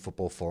post on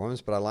football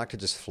forums, but I like to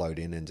just float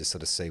in and just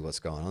sort of see what's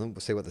going on,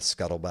 see what the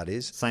scuttlebutt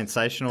is.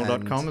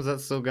 Sensational.com, is that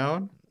still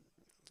going?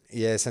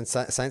 Yeah,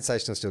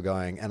 Sensational still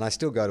going, and I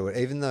still go to it,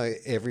 even though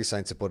every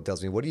Saints supporter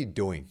tells me, what are you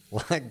doing?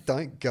 Like,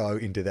 don't go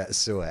into that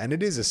sewer. And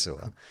it is a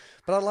sewer.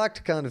 But I like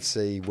to kind of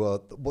see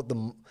what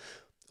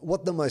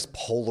the most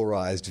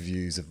polarized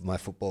views of my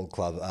football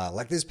club are.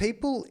 Like, there's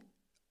people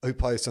who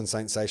post on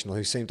Sensational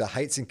who seem to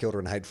hate St Kilda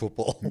and hate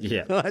football.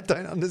 Yeah. I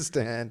don't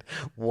understand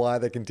why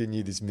they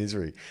continue this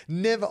misery.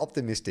 Never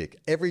optimistic.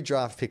 Every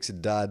draft pick's a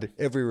dud.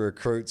 Every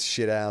recruit's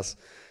shithouse.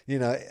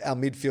 Our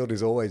midfield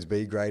is always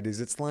B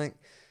graders. It's like,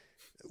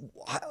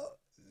 I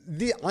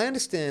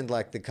understand,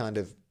 like, the kind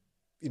of,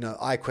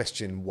 I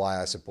question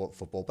why I support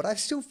football, but I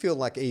still feel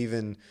like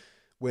even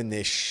when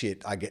they're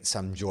shit, I get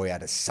some joy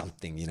out of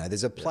something.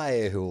 There's a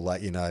player who will,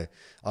 like,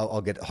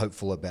 I'll get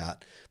hopeful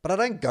about, but I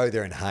don't go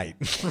there and hate.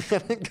 I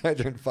don't go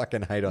there and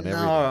fucking hate on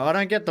everything. No, I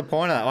don't get the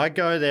point of that. I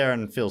go there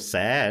and feel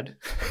sad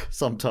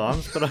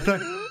sometimes, but I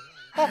don't.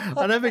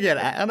 I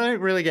don't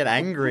really get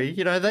angry.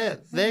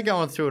 They're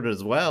going through it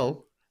as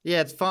well. Yeah,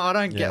 it's fun.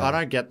 I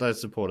don't get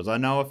those supporters. I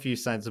know a few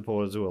Saints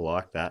supporters who are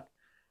like that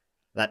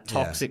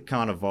toxic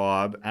kind of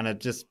vibe, and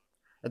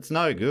it's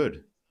no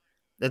good.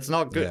 It's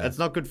not good. Yeah. It's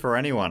not good for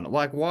anyone.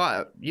 Like,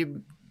 why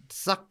you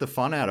suck the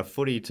fun out of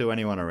footy to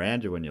anyone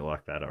around you when you're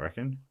like that, I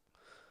reckon.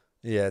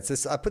 Yeah, it's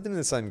this, I put them in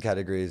the same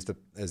category as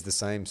the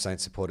same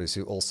Saints supporters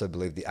who also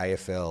believe the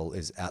AFL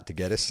is out to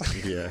get us.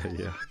 Yeah.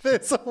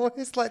 There's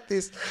always like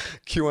this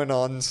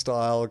QAnon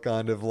style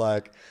kind of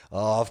like,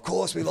 oh, of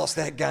course we lost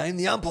that game.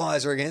 The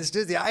umpires are against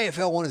us. The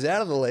AFL want us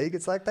out of the league.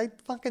 It's like, they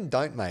fucking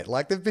don't, mate.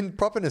 Like, they've been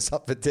propping us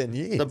up for 10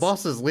 years. The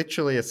boss is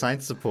literally a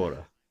Saints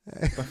supporter.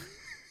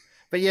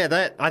 But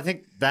yeah, I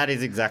think that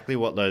is exactly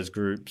what those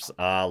groups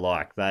are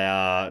like. They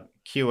are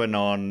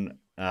QAnon,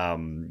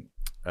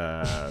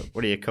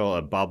 what do you call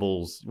it?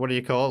 Bubbles. What do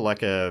you call it?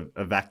 Like a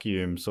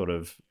vacuum sort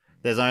of.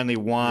 There's only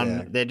one.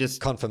 Yeah. They're just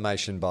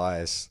confirmation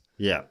bias.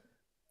 Yeah.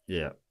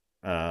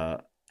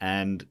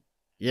 And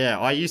yeah,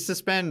 I used to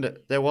spend.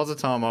 There was a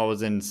time I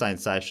was in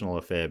Sensational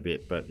a fair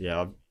bit, but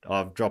yeah,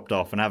 I've dropped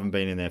off and haven't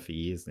been in there for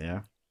years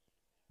now.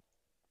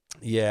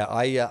 Yeah,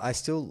 I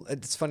still.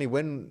 It's funny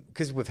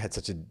because we've had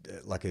such a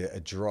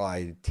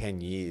dry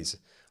 10 years.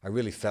 I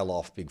really fell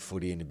off big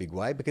footy in a big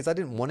way because I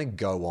didn't want to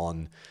go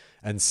on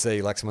and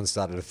see, like, someone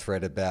started a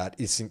thread about,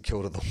 is St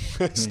Kilda the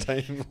worst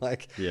team?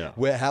 Like,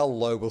 how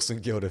low will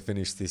St Kilda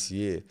finish this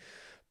year?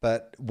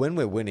 But when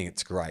we're winning,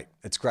 it's great.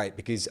 It's great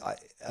because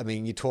I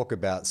mean, you talk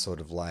about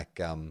sort of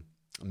like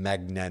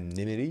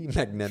magnanimity,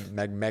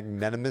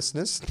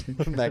 magnanimousness,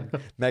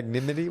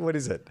 magnanimity. What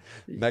is it?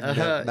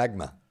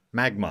 Magma.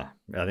 Magma.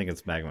 I think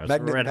it's magma. It's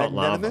red hot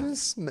lava.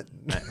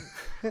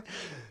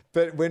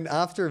 But when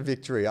after a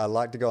victory, I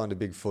like to go onto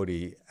Big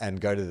Footy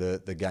and go to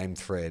the game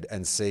thread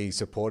and see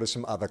supporters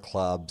from other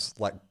clubs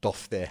like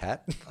doff their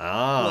hat.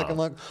 Oh. I'm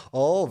like,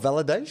 oh,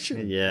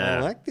 validation. Yeah. I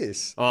like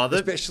this. Oh,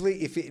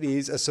 especially if it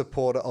is a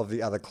supporter of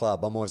the other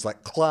club. I'm always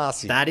like,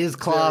 classy. That is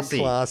classy.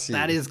 Very classy.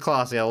 That is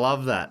classy. I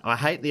love that. I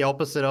hate the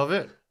opposite of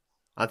it.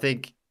 I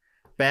think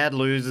bad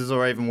losers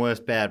or even worse,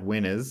 bad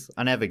winners.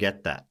 I never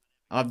get that.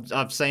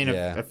 I've seen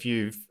a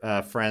few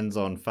friends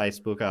on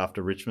Facebook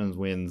after Richmond's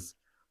wins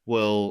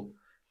will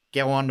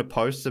go on to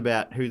posts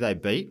about who they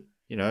beat,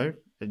 the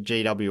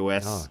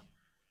GWS,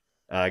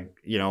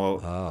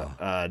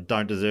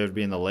 don't deserve to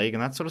be in the league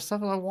and that sort of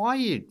stuff. Like, why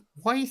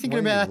are you thinking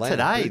about that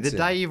today, the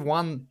day you've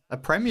won a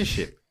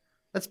premiership?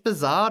 That's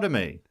bizarre to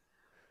me.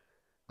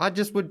 I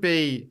just would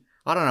be,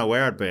 I don't know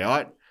where I'd be.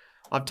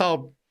 I've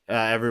told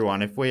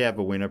everyone, if we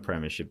ever win a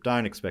premiership,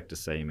 don't expect to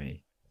see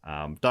me.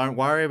 Don't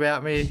worry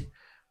about me.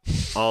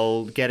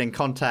 I'll get in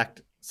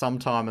contact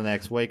sometime in the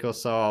next week or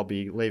so. I'll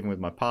be leaving with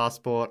my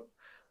passport.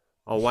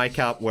 I'll wake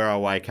up where I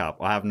wake up.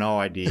 I have no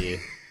idea.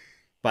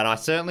 But I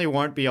certainly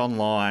won't be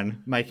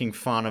online making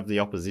fun of the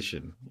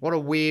opposition. What a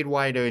weird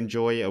way to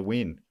enjoy a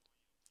win.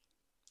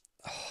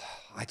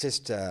 I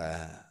just,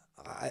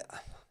 I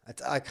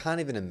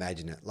can't even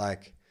imagine it.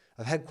 Like,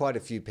 I've had quite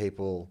a few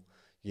people,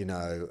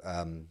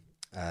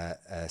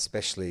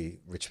 especially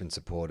Richmond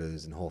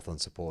supporters and Hawthorn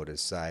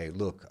supporters say,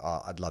 look,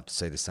 I'd love to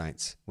see the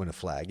Saints win a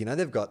flag.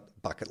 They've got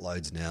bucket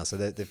loads now, so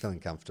they're feeling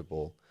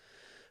comfortable.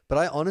 But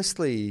I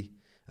honestly...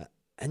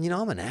 And,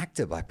 I'm an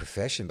actor by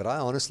profession, but I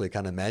honestly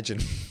can't imagine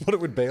what it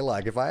would be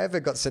like. If I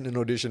ever got sent an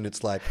audition,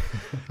 it's like,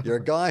 you're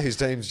a guy whose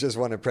team's just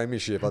won a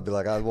premiership. I'd be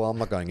like, oh, well, I'm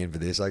not going in for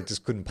this. I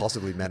just couldn't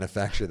possibly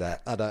manufacture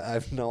that. I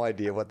have no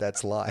idea what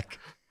that's like.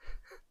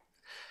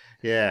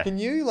 Yeah. Can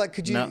you,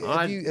 could you, no,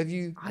 have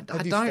you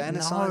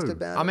fantasized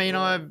about it? I mean,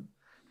 I'm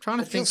trying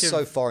to think of...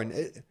 so foreign.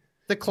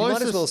 The closest...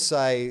 You might as well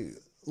say,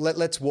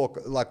 let's walk,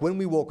 when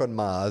we walk on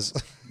Mars.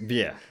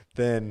 Yeah.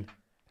 Then...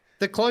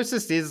 The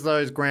closest is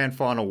those grand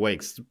final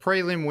weeks. The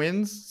prelim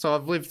wins. So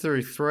I've lived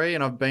through 3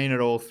 and I've been at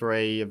all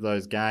 3 of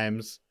those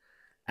games.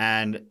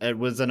 And it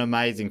was an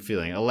amazing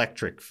feeling,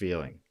 electric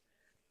feeling.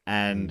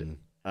 And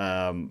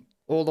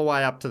all the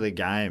way up to the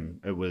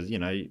game, it was,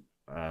 it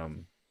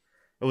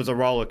was a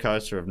roller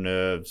coaster of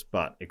nerves,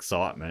 but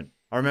excitement.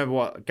 I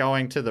remember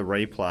going to the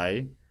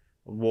replay,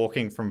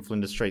 walking from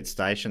Flinders Street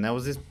Station. There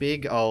was this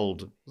big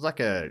old, it was like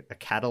a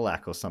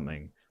Cadillac or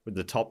something with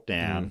the top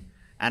down.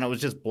 And it was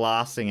just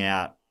blasting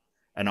out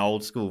an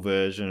old school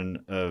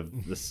version of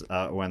this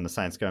when the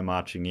Saints go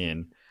marching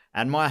in,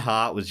 and my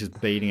heart was just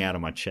beating out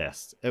of my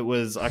chest. It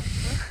was I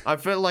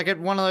felt like it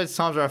one of those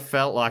times where I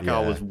felt like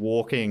I was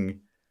walking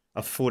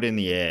a foot in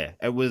the air.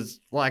 It was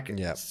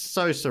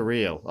so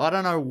surreal. I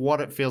don't know what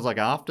it feels like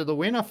after the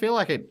win. I feel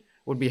like it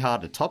would be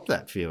hard to top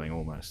that feeling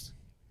almost.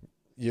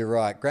 You're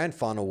right. Grand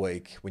final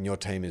week when your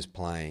team is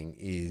playing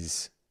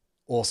is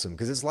awesome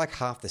because it's like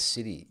half the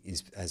city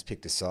has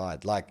picked a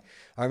side. Like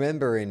I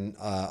remember in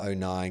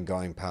 2009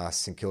 going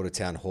past St Kilda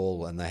Town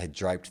Hall and they had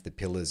draped the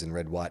pillars in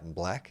red, white and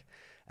black.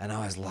 And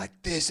I was like,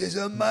 this is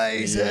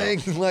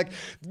amazing. Yeah. Like,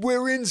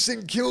 we're in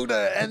St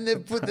Kilda and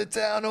they've put the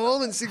town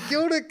hall in St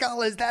Kilda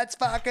colours. That's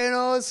fucking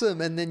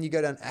awesome. And then you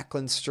go down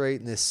Ackland Street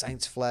and there's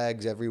Saints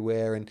flags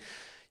everywhere and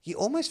you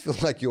almost feel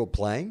like you're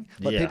playing.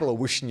 Like people are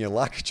wishing you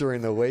luck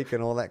during the week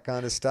and all that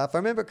kind of stuff. I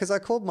remember because I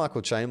called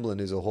Michael Chamberlain,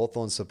 who's a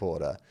Hawthorn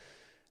supporter,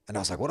 and I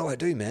was like, what do I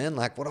do, man?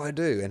 Like, what do I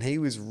do? And he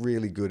was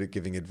really good at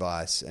giving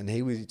advice. And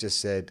he just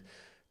said,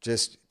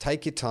 just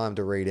take your time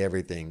to read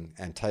everything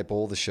and tape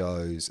all the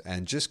shows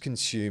and just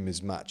consume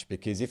as much.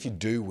 Because if you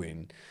do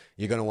win,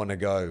 you're going to want to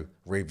go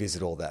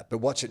revisit all that. But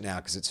watch it now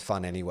because it's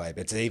fun anyway.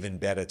 But it's even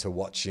better to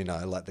watch,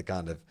 like the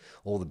kind of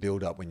all the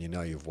build up when you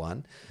know you've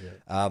won.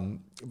 Yeah.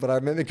 But I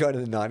remember going to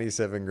the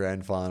 97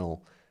 grand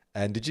final.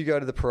 And did you go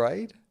to the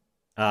parade?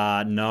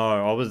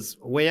 No,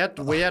 we were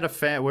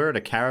at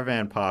a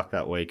caravan park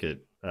that week at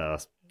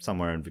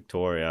somewhere in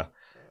Victoria,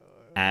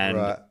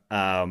 and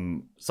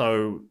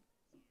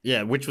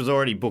which was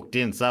already booked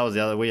in. So that was the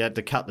other. We had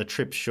to cut the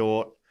trip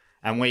short,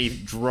 and we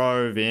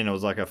drove in. It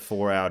was like a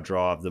 4-hour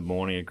drive the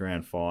morning of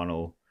grand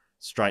final,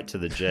 straight to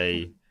the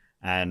G,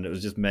 and it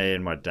was just me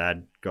and my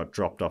dad got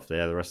dropped off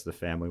there. The rest of the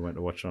family went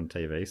to watch it on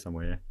TV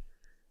somewhere.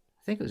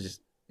 I think it was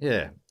just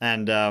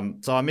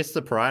and so I missed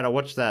the parade. I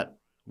watched that.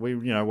 We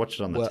watched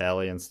it on the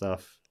telly and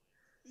stuff.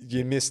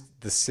 You missed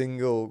the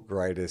single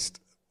greatest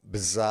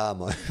bizarre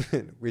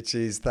moment, which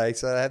is they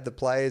had the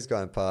players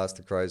going past,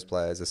 the Crows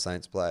players, the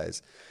Saints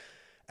players,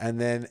 and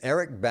then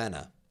Eric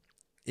Banner,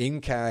 in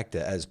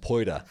character as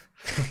Poiter,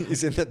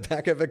 is in the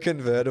back of a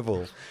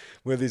convertible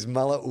with his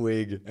mullet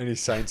wig and his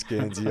Saints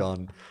Guernsey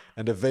on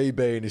and a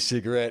VB and a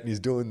cigarette, and he's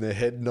doing the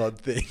head nod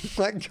thing,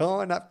 like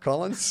going up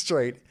Collins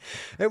Street.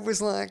 It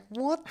was like,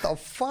 what the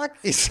fuck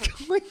is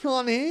going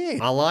on here?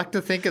 I like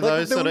to think of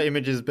those sort of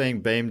images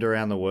being beamed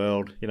around the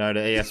world, to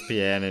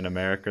ESPN in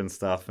America and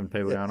stuff, and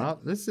people going, oh,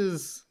 this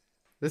is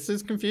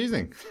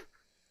confusing.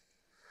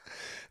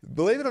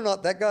 Believe it or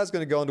not, that guy's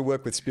going to go on to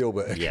work with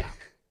Spielberg. Yeah.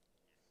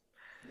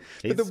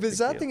 But the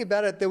bizarre thing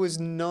about it, there was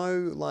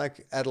no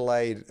like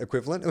Adelaide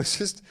equivalent. It was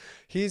just,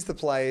 here's the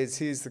players,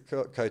 here's the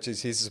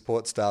coaches, here's the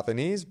support staff, and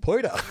here's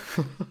Poiter.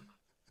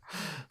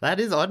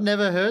 I'd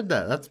never heard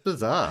that. That's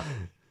bizarre.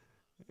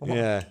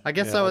 Yeah. I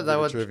guess yeah, they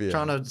were trivia.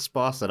 trying to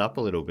spice it up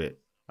a little bit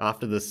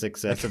after the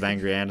success of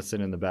Angry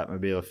Anderson in the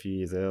Batmobile a few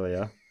years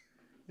earlier.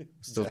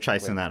 Still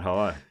chasing that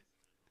high.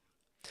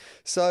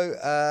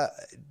 So,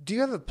 do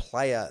you have a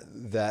player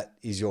that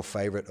is your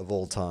favourite of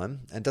all time?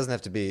 And it doesn't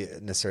have to be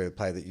necessarily a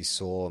player that you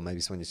saw, maybe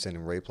someone you've seen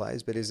in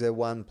replays, but is there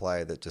one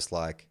player that just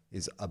like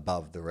is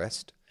above the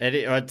rest?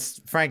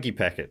 It's Frankie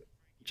Peckett,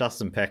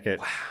 Justin Peckett.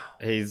 Wow.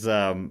 He's,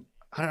 I don't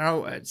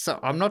know,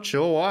 I'm not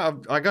sure why.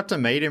 I got to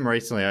meet him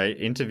recently. I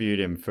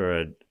interviewed him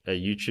for a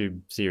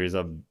YouTube series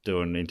I'm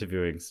doing,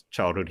 interviewing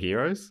childhood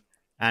heroes.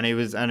 And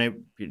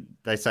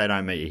they say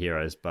don't meet your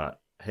heroes, but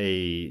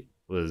he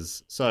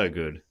was so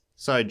good.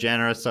 So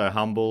generous, so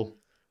humble.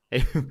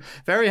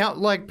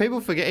 Like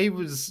people forget he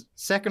was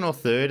second or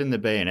third in the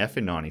BNF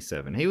in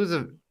 '97. He was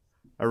a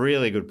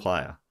really good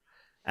player,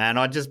 and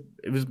I don't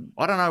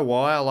know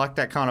why I like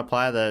that kind of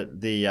player,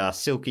 the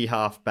silky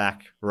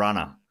halfback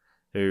runner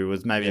who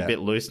was maybe a bit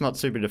loose, not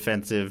super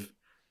defensive,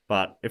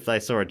 but if they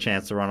saw a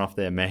chance to run off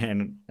their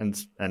man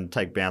and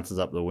take bounces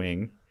up the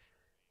wing,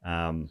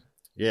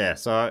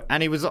 So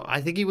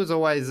I think he was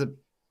always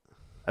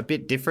a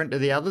bit different to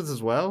the others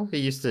as well. He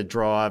used to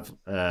drive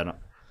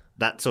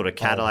that sort of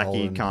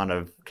Cadillac-y kind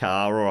of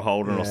car, or a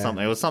Holden or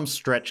something. It was some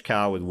stretch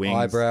car with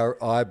wings.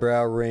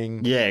 Eyebrow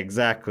ring. Yeah,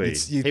 exactly.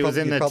 He was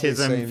in the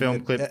Tism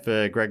film clip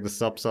for Greg the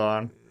Stop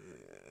Sign.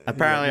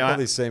 Apparently, I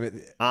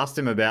asked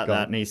him about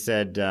that, and he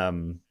said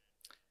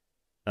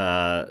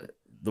the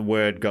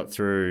word got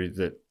through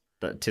that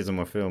Tism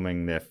were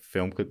filming their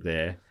film clip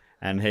there,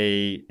 and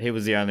he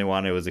was the only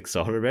one who was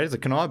excited about it. He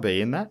said, "Can I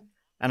be in that?"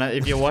 And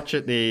if you watch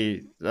it,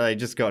 they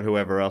just got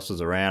whoever else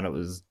was around. It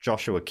was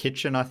Joshua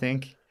Kitchen, I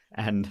think,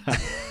 and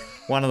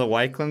one of the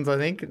Wakelands, I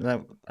think.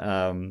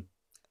 And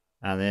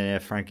then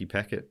Frankie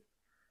Peckett.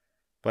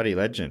 Bloody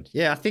legend.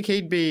 Yeah, I think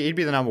he'd be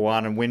the number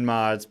one, and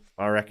Winmar,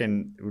 I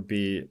reckon, would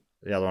be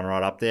the other one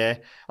right up there.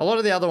 A lot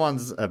of the other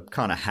ones are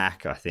kind of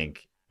hack, I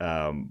think.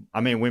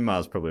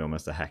 Winmar's probably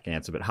almost a hack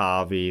answer, but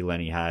Harvey,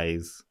 Lenny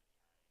Hayes.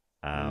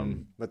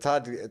 It's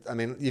hard to,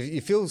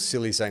 you feel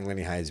silly saying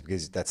Lenny Hayes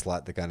because that's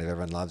like the kind of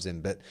everyone loves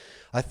him. But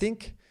I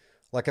think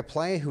like a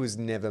player who was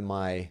never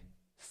my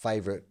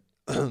favourite,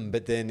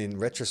 but then in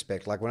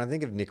retrospect, like when I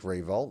think of Nick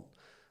Revolt,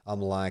 I'm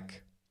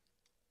like,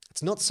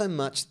 it's not so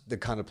much the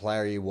kind of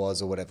player he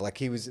was or whatever. Like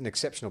he was an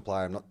exceptional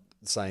player. I'm not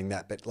saying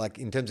that, but like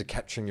in terms of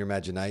capturing your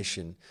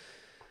imagination.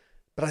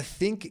 But I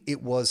think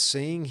it was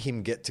seeing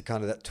him get to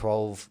kind of that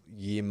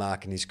 12-year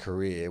mark in his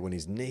career when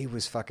his knee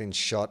was fucking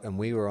shot and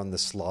we were on the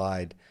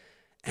slide.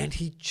 And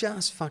he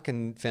just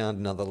fucking found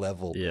another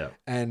level. Yeah.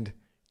 And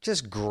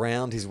just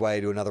ground his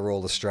way to another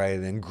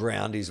All-Australian and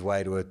ground his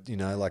way to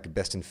like a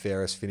best and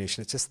fairest finish.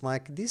 And it's just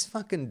like, this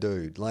fucking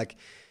dude, like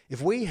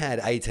if we had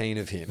 18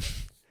 of him,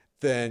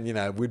 then,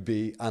 we'd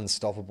be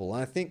unstoppable.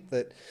 And I think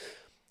that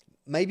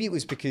maybe it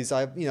was because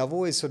I've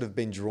always sort of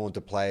been drawn to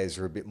players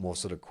who are a bit more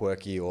sort of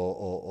quirky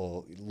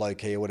or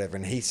low-key or whatever.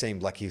 And he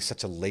seemed like he was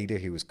such a leader.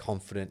 He was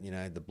confident,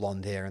 the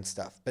blonde hair and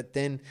stuff. But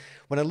then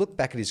when I look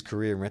back at his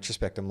career in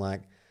retrospect, I'm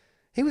like,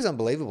 he was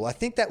unbelievable. I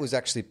think that was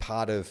actually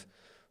part of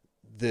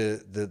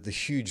the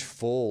huge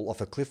fall off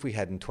a cliff we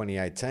had in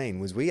 2018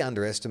 was we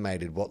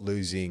underestimated what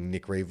losing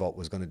Nick Revolt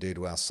was going to do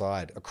to our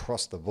side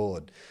across the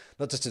board,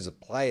 not just as a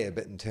player,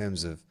 but in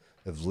terms of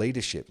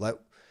leadership. Like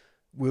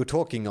we were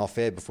talking off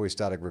air before we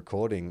started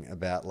recording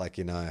about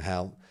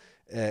how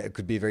it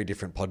could be a very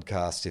different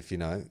podcast if,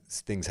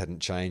 things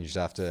hadn't changed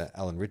after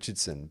Alan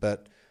Richardson.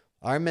 But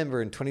I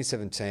remember in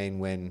 2017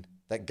 when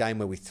that game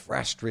where we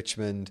thrashed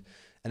Richmond.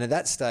 And at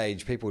that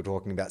stage, people were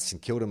talking about St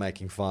Kilda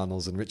making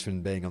finals and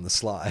Richmond being on the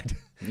slide.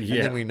 Yeah.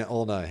 And then we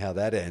all know how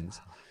that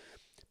ends.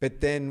 But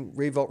then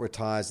Revolt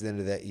retires at the end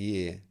of that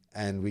year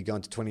and we go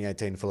into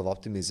 2018 full of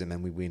optimism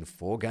and we win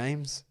 4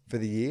 games for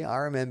the year. I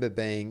remember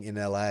being in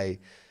LA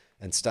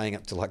and staying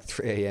up to like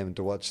 3 a.m.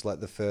 to watch like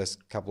the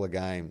first couple of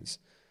games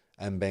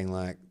and being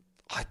like,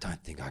 I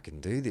don't think I can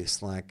do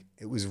this. Like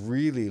it was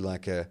really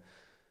like a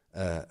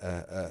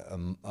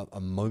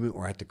moment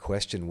where I had to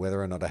question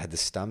whether or not I had the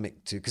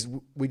stomach to, because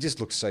we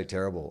just looked so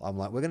terrible. I'm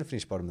like, we're going to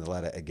finish bottom of the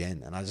ladder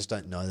again, and I just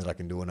don't know that I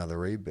can do another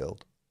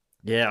rebuild.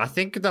 Yeah, I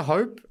think the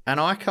hope, and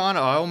I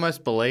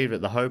almost believed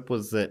it. The hope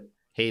was that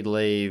he'd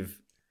leave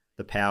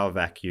the power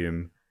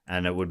vacuum,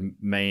 and it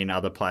would mean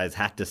other players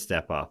had to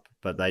step up,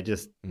 but they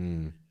just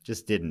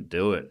didn't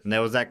do it. And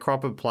there was that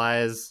crop of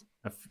players.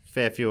 A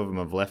fair few of them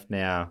have left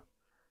now,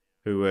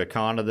 who were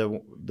kind of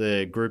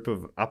the group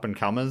of up and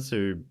comers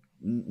who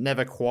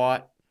never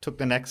quite took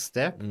the next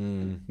step.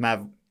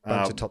 Bunch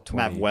of top 20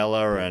 Mav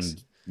Weller picks.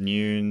 and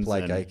Nunes.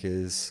 Blake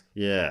Acres.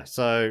 Yeah.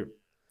 So,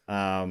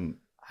 I'm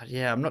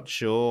not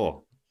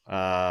sure.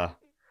 It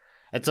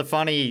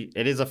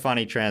is a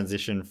funny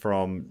transition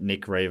from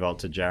Nick Revolt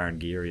to Jaron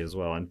Geary as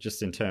well. And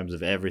just in terms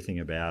of everything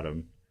about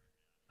him,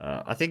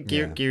 I think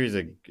Yeah. Geary's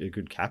a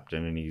good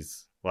captain, and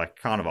he's like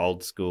kind of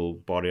old school,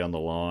 body on the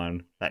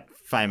line. That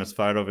famous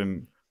photo of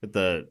him with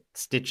the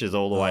stitches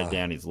all the way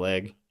down his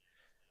leg.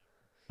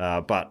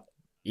 But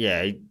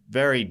yeah,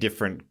 very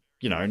different.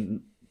 You know,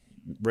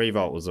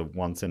 Revolt was a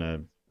once in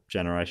a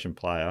generation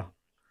player,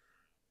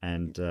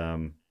 and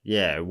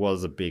yeah, it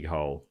was a big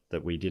hole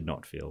that we did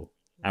not fill,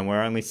 and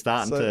we're only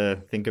starting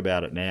to think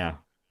about it now.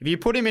 If you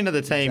put him into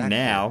the team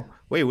now,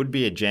 we would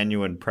be a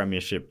genuine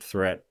premiership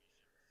threat.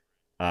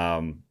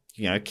 You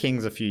know,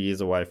 King's a few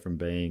years away from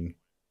being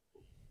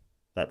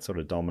that sort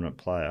of dominant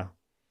player.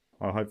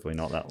 Well, hopefully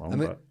not that long.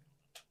 But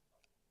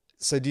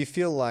so do you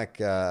feel like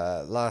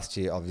last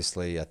year,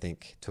 obviously, I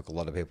think took a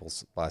lot of people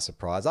by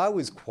surprise. I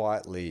was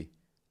quietly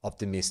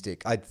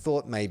optimistic. I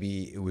thought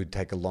maybe it would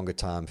take a longer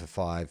time for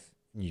 5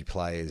 new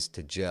players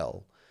to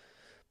gel.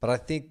 But I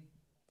think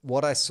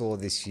what I saw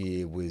this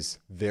year was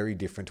very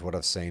different to what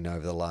I've seen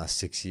over the last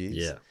 6 years.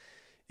 Yeah.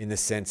 In the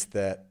sense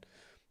that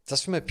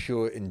just from a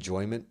pure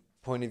enjoyment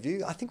point of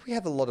view, I think we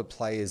have a lot of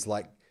players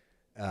like,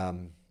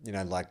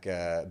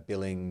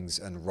 Billings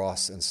and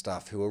Ross and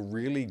stuff who are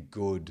really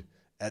good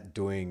at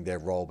doing their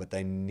role, but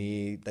they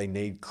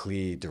need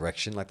clear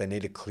direction. Like they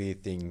need a clear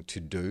thing to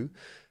do.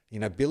 You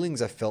know,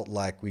 Billings, I felt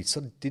like we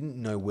sort of didn't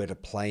know where to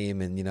play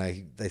him, and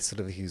he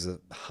was a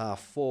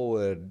half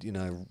forward,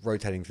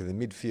 rotating through the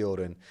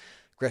midfield, and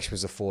Gresh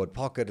was a forward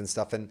pocket and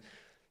stuff. And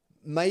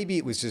maybe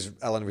it was just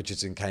Alan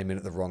Richardson came in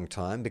at the wrong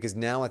time, because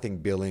now I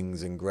think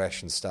Billings and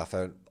Gresh and stuff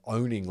are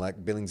owning,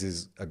 like Billings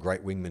is a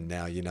great wingman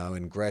now,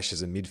 and Gresh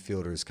as a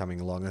midfielder is coming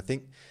along. I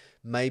think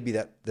maybe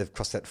that they've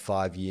crossed that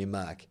 5-year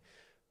mark.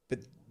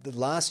 But the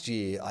last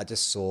year I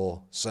just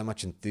saw so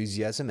much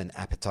enthusiasm and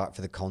appetite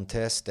for the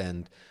contest,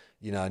 and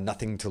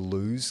nothing to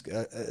lose.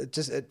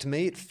 To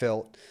me, it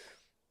felt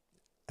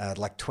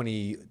like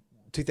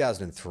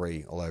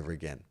 2003 all over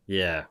again.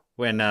 Yeah,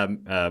 when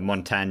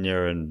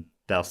Montagna and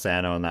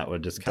Dalsano and that were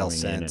just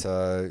coming in.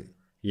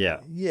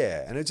 Yeah.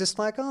 Yeah, and it's just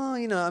like,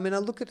 I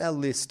look at our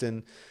list,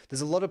 and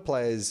there's a lot of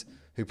players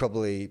who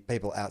probably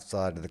people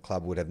outside of the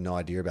club would have no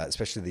idea about,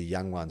 especially the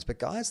young ones. But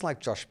guys like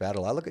Josh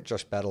Battle, I look at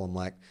Josh Battle, I'm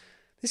like,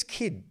 this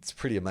kid's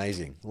pretty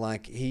amazing.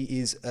 Like, he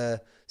is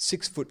a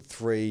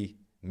 6'3"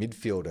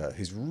 midfielder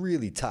who's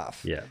really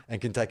tough,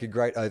 and can take a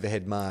great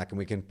overhead mark, and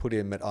we can put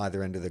him at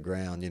either end of the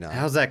ground.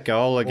 How's that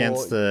goal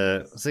against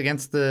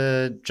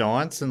the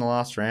Giants in the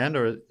last round,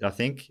 or I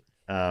think,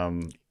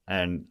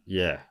 and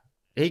yeah,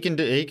 he can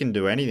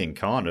do anything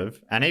kind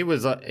of, and he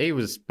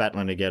was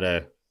battling to get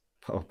a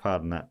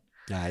pardon that.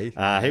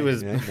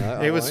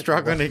 He was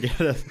struggling to get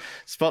a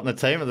spot in the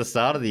team at the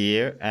start of the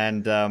year,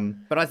 and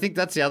but I think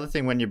that's the other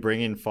thing when you bring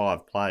in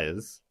 5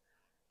 players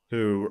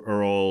who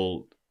are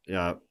all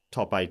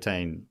top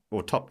 18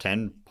 or top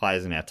 10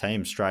 players in our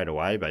team straight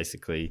away,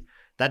 basically,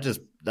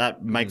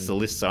 that makes the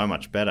list so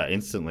much better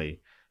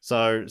instantly.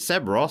 So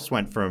Seb Ross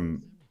went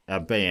from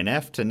a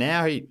BNF to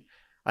now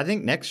I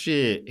think next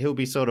year he'll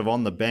be sort of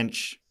on the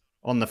bench,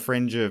 on the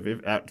fringe of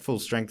at full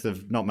strength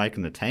of not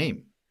making the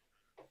team.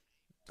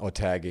 Or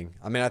tagging.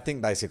 I mean, I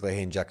think basically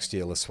he and Jack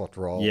Steele are swapped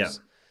roles.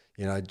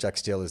 Yeah. Jack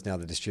Steele is now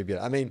the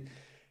distributor. I mean,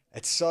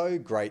 it's so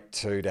great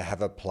too to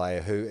have a player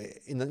who,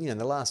 in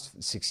the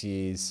last 6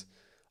 years,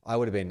 I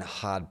would have been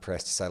hard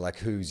pressed to say, like,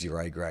 who's your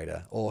A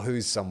grader or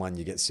who's someone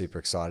you get super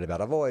excited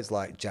about. I've always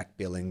liked Jack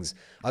Billings.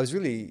 I was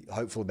really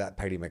hopeful about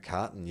Paddy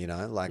McCartan,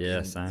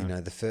 same.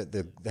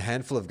 The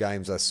handful of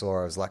games I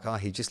saw, I was like,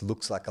 he just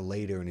looks like a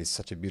leader and he's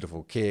such a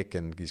beautiful kick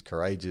and he's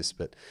courageous.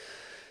 But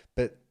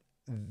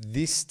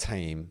this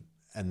team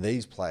and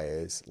these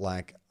players,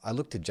 like, I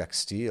looked at Jack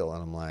Steele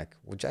and I'm like,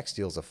 well, Jack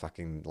Steele's a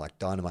fucking like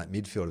dynamite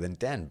midfielder. Then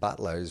Dan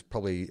Butler is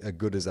probably as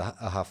good as a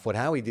half foot.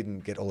 How he didn't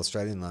get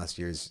All-Australian last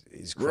year is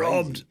crazy.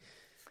 Robbed.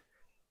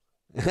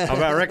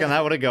 I reckon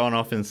that would have gone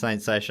off in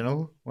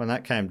sensational when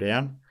that came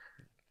down.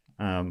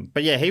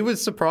 But yeah, he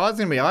was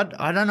surprising me. I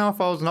don't know if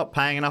I was not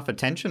paying enough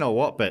attention or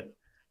what, but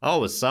I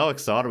was so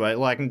excited about it.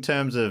 Like, in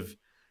terms of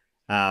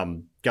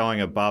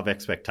going above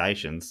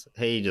expectations,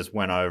 he just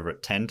went over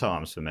it 10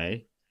 times for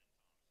me.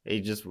 He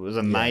just was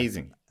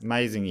amazing.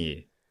 Amazing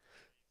year.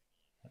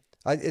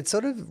 It's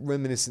sort of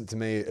reminiscent to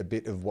me a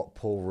bit of what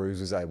Paul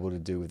Roos was able to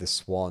do with the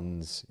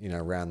Swans,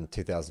 around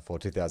 2004,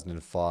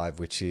 2005,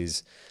 which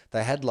is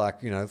they had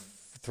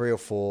 3 or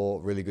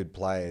 4 really good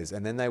players,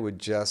 and then they would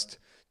just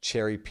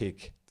cherry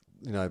pick,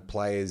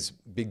 players,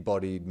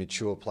 big-bodied,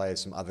 mature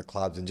players from other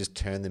clubs, and just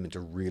turn them into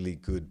really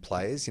good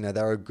players. They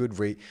were a good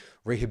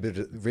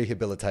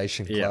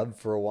rehabilitation club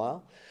for a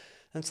while.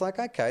 And it's like,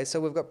 okay, so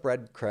we've got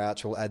Brad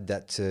Crouch. We'll add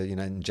that to,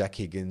 Jack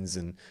Higgins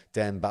and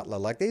Dan Butler.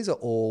 Like, these are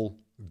all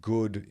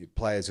good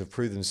players who've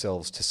proved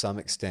themselves to some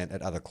extent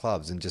at other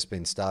clubs and just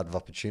been starved of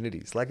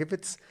opportunities. Like, if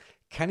it's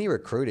canny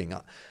recruiting,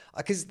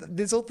 because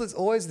there's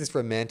always this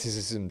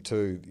romanticism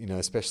too,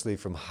 especially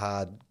from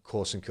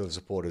hardcore St Kilda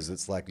supporters.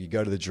 It's like you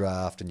go to the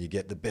draft and you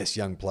get the best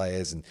young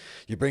players and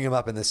you bring them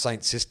up in the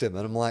Saints system.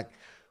 And I'm like,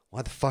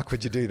 why the fuck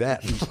would you do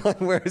that?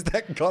 Where has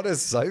that got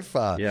us so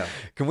far? Yeah.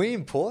 Can we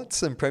import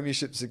some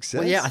premiership success?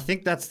 Well, yeah, I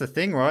think that's the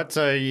thing, right?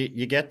 So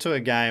you get to a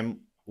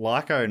game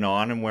like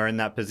 '09 and we're in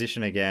that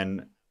position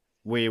again,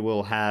 we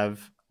will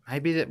have,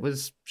 maybe it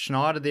was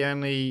Schneider the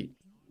only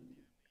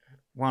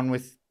one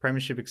with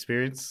premiership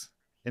experience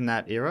in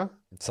that era.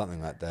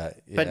 Something like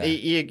that. Yeah. But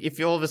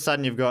if all of a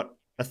sudden you've got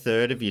a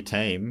third of your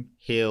team,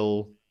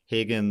 Hill,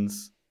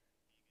 Higgins,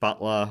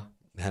 Butler,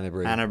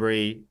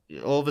 Hanbury,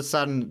 all of a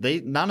sudden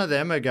none of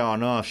them are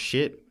going, oh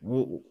shit,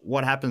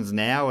 what happens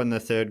now in the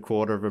third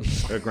quarter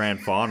of a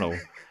grand final?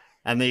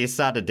 And then you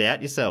start to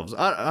doubt yourselves.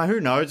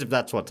 Who knows if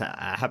that's what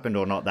happened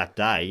or not that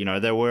day. You know,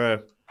 there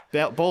were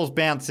balls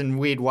bounce in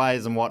weird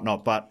ways and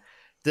whatnot, but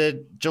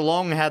the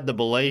Geelong had the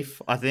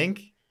belief, I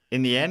think,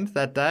 in the end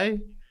that day.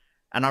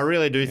 And I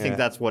really do think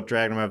that's what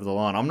dragged them over the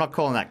line. I'm not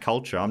calling that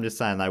culture. I'm just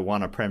saying they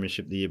won a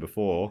premiership the year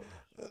before.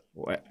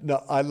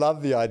 No, I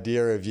love the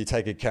idea of you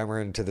take a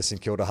camera into the St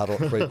Kilda huddle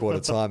at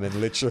three-quarter time and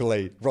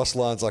literally Ross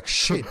Lyon's like,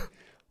 shit,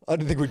 I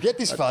didn't think we'd get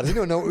this far. Does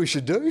anyone know what we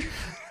should do?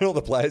 And all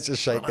the players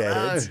just shake their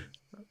heads.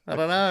 I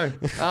don't know.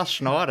 Ask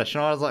Schneider.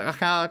 Schneider's like,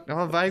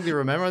 I vaguely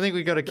remember. I think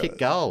we got to kick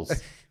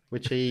goals,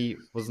 which he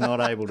was not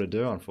able to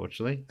do,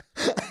 unfortunately.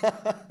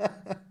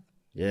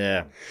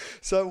 Yeah.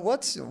 So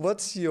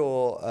what's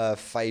your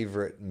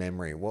favourite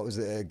memory? What was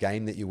a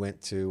game that you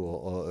went to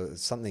or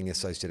something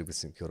associated with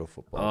St Kilda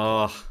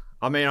football? Oh,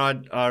 I mean,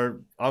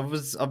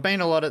 I've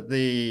been a lot at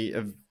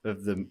the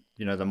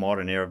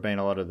modern era. I've been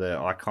a lot of the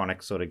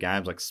iconic sort of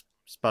games, like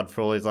Spud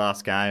Frawley's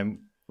last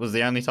game was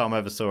the only time I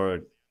ever saw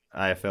an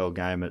AFL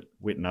game at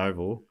Whitten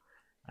Oval,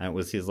 and it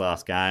was his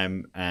last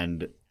game.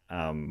 And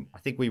I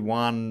think we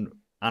won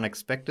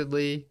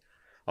unexpectedly.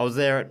 I was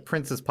there at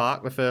Princes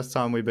Park the first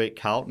time we beat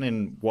Carlton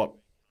in what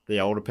the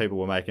older people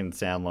were making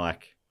sound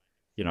like,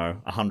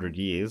 100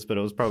 years, but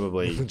it was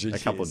probably a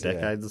couple of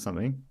decades or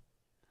something.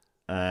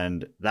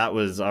 And that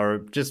was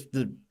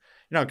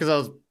because I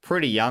was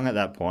pretty young at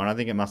that point. I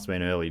think it must have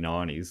been early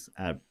 90s,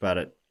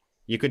 but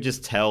you could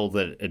just tell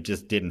that it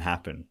just didn't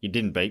happen. You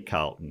didn't beat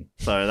Carlton.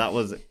 So that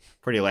was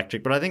pretty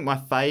electric. But I think my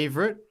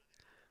favourite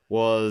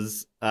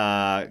was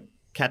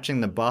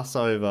catching the bus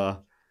over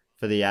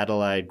for the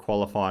Adelaide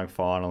qualifying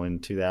final in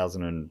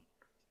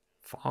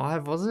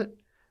 2005, was it?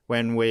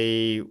 When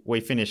we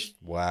finished.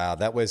 Wow,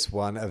 that was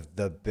one of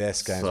the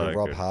best games where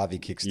Rob Harvey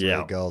kicks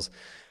 3 goals.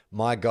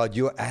 My God,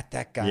 you were at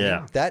that game.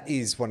 Yeah. That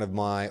is one of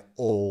my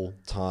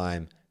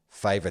all-time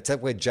favourites.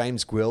 That's where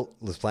James Gwilt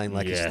was playing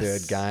his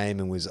third game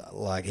and was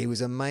like, he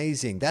was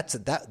amazing. That's a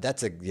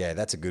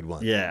good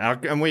one. Yeah,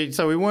 and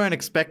we weren't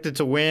expected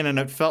to win, and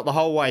it felt the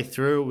whole way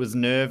through it was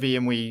nervy,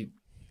 and we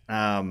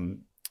I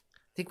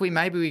think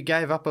we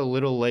gave up a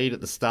little lead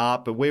at the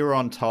start, but we were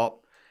on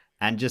top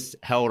and just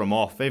held them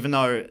off. Even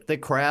though the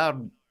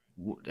crowd,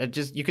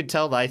 you could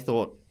tell they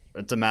thought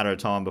it's a matter of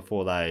time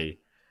before they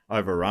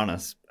overrun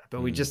us.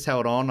 But we just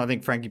held on. I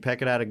think Frankie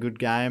Peckett had a good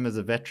game as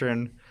a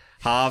veteran.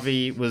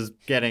 Harvey was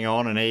getting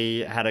on, and he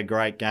had a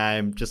great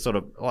game. Just sort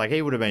of like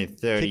he would have been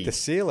 30, kicked the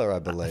sealer, I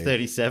believe,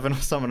 37 or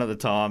something at the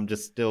time.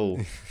 Just still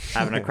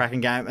having a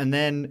cracking game, and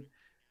then.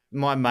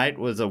 My mate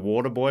was a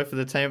water boy for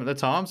the team at the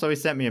time, so he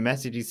sent me a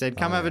message. He said,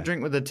 come have a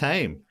drink with the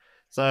team.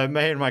 So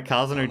me and my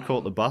cousin who'd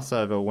caught the bus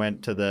over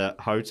went to the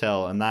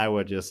hotel, and they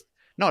were just,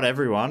 not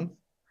everyone,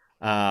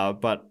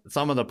 but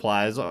some of the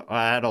players.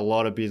 I had a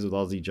lot of beers with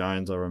Ozzie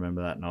Jones, I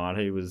remember that night.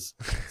 He was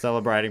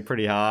celebrating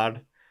pretty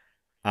hard.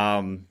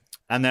 And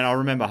then I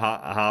remember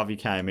Harvey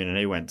came in and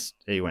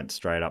he went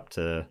straight up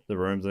to the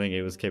rooms. I think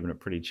he was keeping it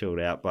pretty chilled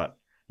out. But,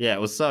 yeah,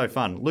 it was so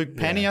fun. Luke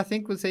Penny, I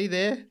think, was he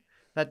there?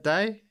 That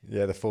day?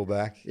 Yeah, the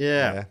fullback.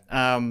 Yeah.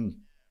 I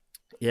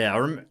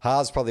remember.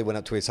 Haas probably went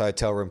up to his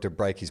hotel room to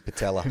break his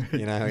patella.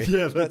 Yeah,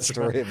 that's that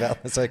story right.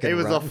 about so he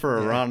was off for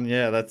a run.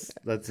 Yeah, that's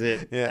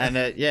it. Yeah. And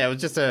it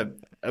was just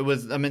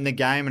the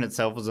game in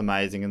itself was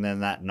amazing. And then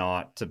that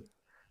night to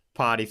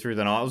party through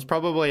the night, it was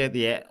probably at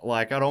the,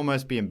 I'd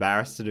almost be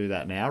embarrassed to do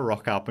that now,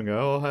 rock up and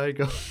go, oh, hey,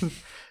 guys.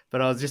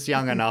 But I was just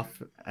young enough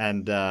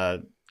and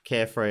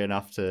carefree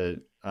enough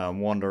to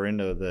wander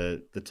into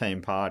the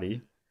team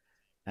party.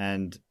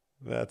 And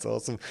that's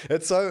awesome.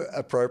 It's so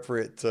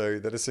appropriate too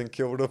that a St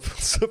Kilda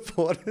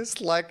supporter's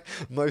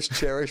most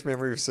cherished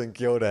memory of St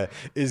Kilda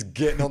is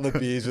getting on the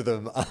beers with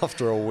them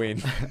after a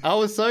win. I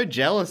was so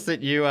jealous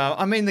that you.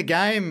 I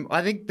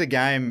think the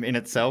game in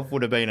itself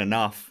would have been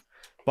enough,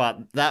 but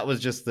that was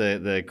just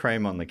the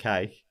cream on the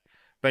cake.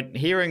 But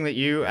hearing that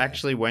you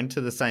actually went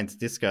to the Saints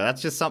disco,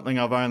 that's just something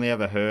I've only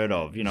ever heard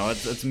of.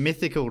 It's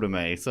mythical to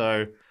me.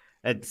 So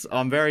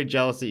I'm very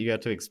jealous that you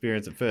got to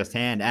experience it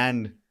firsthand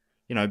and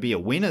be a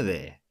winner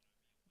there.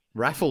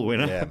 Raffle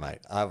winner. Yeah,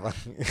 mate.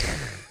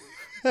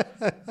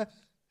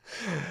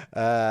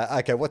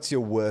 Okay, what's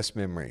your worst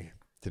memory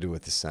to do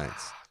with the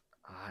Saints?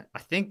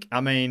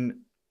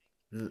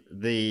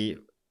 The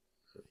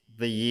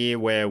year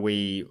where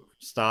we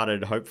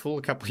started hopeful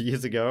a couple of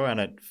years ago and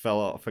it fell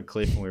off a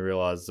cliff and we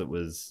realised it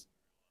was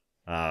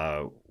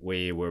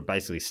we were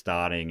basically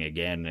starting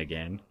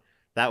again.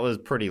 That was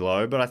pretty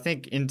low, but I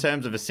think in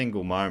terms of a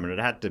single moment, it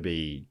had to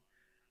be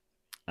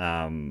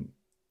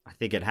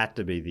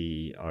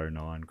the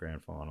 09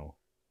 grand final.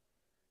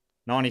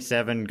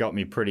 97 got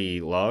me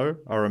pretty low.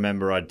 I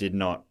remember I did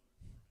not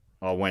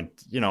I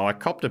went, I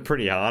copped it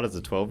pretty hard as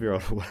a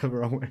 12-year-old or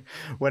whatever. I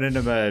went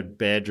into my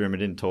bedroom and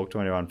didn't talk to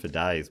anyone for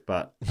days.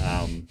 But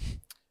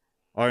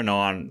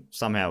 '09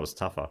 somehow was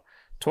tougher.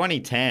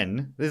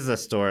 2010, this is a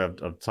story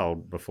I've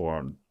told before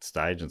on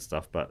stage and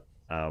stuff, but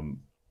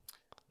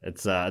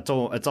it's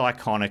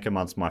iconic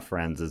amongst my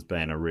friends as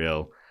being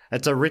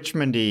it's a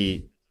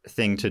Richmondy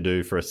thing to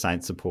do for a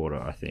Saints supporter,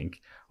 I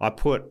think. I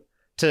put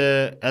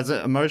as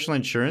an emotional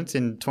insurance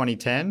in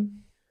 2010,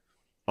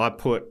 I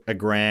put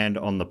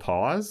 $1,000 on the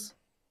Pies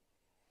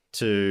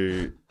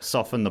to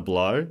soften the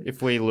blow.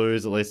 If we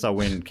lose, at least I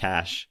win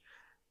cash.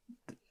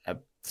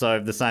 So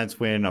if the Saints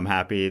win, I'm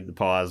happy. The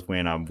Pies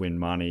win, I win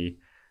money.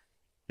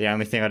 The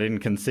only thing I didn't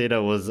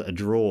consider was a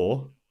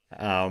draw,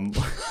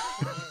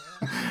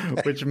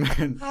 which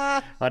meant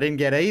I didn't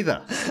get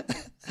either.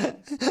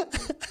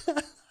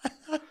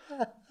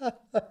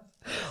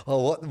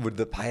 Oh, what would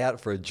the payout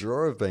for a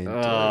draw have been?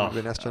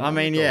 I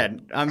mean, yeah.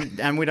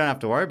 And we don't have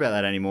to worry about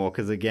that anymore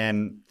because,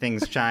 again,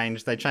 things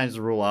changed. They changed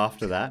the rule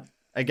after that.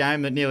 A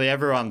game that nearly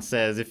everyone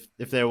says if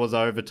there was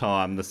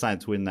overtime, the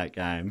Saints win that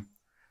game.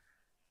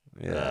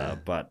 Yeah.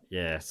 But,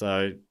 yeah,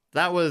 so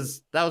that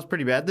was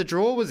pretty bad. The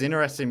draw was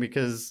interesting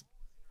because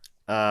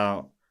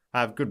I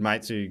have good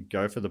mates who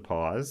go for the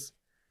Pies.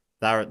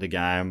 They were at the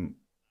game.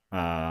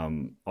 I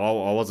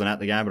wasn't at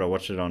the game, but I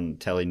watched it on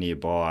telly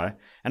nearby,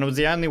 and it was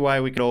the only way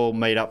we could all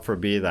meet up for a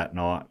beer that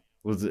night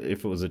was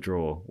if it was a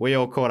draw. We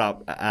all caught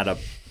up at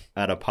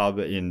a pub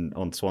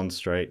on Swan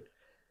Street,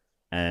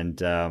 and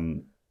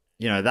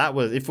that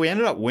was, if we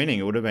ended up winning,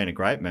 it would have been a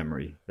great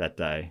memory that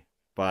day.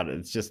 But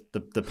it's just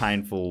the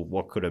painful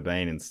what could have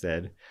been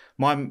instead.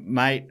 My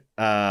mate,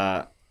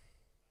 a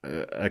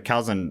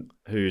cousin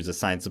who's a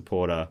Saints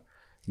supporter,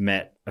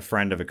 met a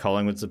friend of a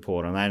Collingwood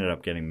supporter, and they ended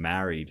up getting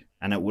married.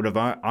 And it would have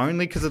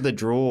only because of the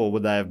draw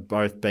would they have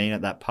both been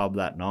at that pub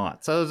that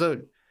night.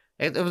 So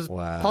it was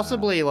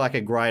possibly like a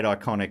great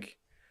iconic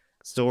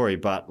story,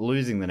 but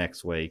losing the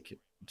next week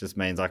just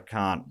means I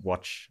can't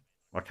watch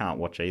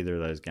either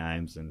of those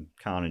games and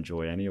can't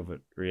enjoy any of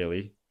it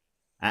really.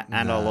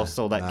 And I lost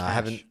all that cash. I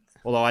haven't.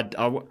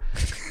 Although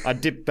I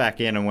dipped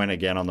back in and went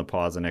again on the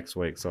Pies the next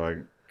week, so I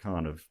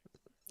kind of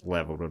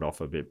leveled it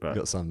off a bit. But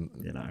got some,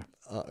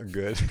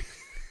 good.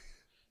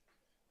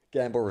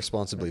 Gamble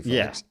responsibly, folks.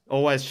 Yeah,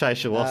 always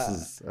chase your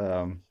losses,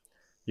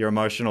 your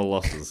emotional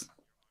losses.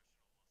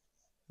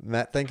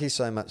 Matt, thank you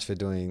so much for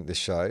doing the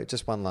show.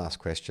 Just one last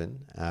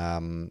question.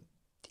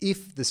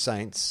 If the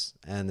Saints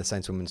and the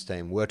Saints women's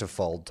team were to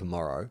fold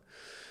tomorrow,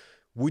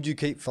 would you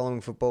keep following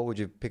football? Would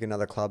you pick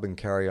another club and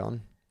carry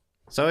on?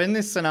 So in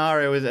this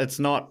scenario, it's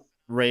not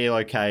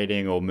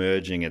relocating or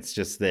merging. It's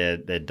just they're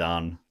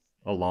done.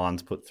 A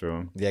line's put through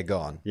them. They're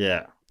gone.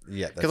 Yeah.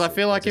 Yeah, because I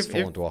feel like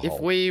if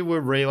we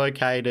were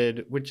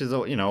relocated, which is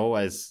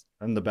always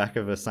in the back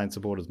of a Saints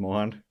supporter's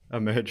mind,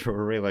 a merger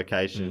or a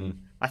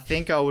relocation, I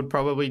think I would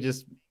probably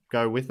just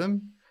go with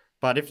them.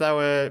 But if they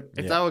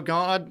were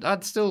gone,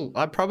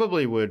 I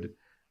probably would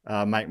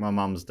make my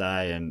mum's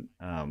day and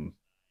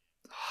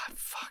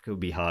it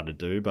would be hard to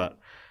do, but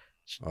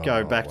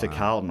go back to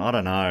Carlton. I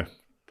don't know.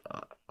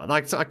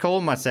 I call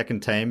them my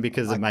second team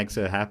because it makes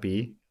her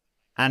happy,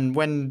 and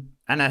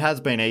it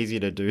has been easier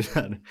to do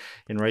that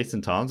in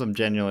recent times. I'm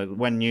genuinely,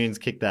 when Nunes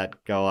kicked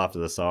that goal after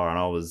the siren,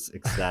 I was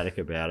ecstatic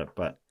about it.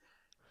 But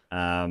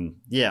I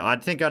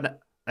think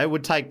it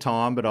would take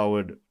time, but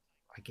I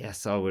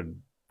guess I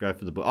would go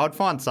for I'd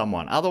find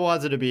someone.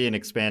 Otherwise, it'd be an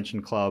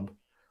expansion club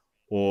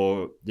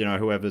or,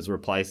 whoever's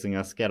replacing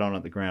us, get on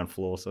at the ground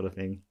floor sort of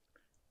thing.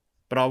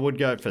 But I would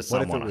go for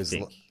someone, I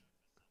think.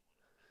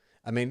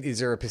 I mean, is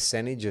there a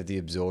percentage of the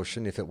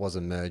absorption if it was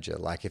a merger?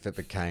 Like if it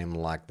became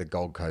like the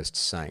Gold Coast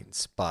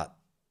Saints, but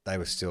they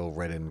were still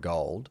red and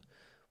gold,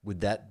 would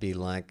that be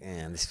like,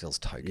 this feels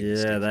token?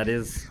 Yeah, that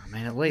is. I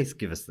mean, at least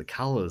give us the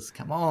colours.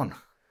 Come on.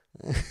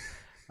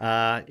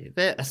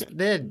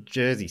 Their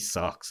jersey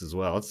sucks as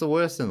well. It's the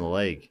worst in the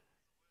league.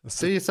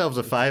 Do yourselves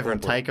a favour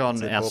and take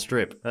on our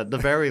strip at the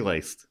very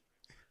least.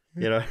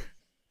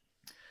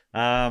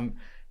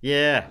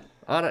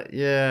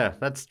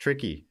 That's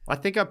tricky. I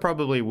think I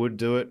probably would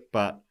do it,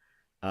 but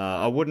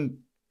I wouldn't,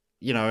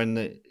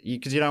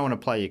 because you don't want to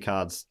play your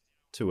cards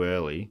too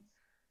early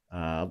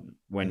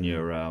when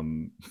you're,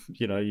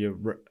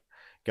 you're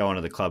going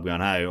to the club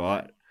going, hey,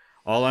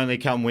 I'll only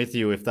come with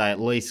you if they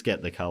at least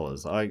get the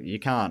colours. You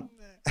can't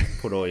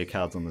put all your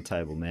cards on the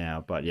table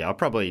now, but yeah, I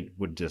probably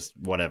would just,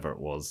 whatever it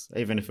was,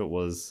 even if it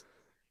was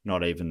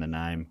not even the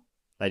name.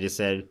 They just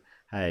said,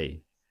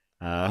 hey,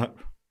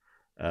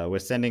 we're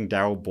sending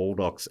Daryl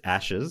Baldock's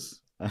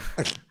ashes.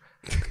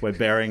 We're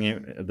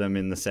burying them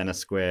in the centre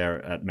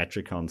square at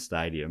Metricon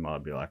Stadium.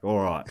 I'd be like,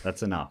 all right,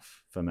 that's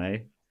enough for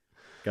me.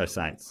 Go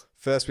Saints.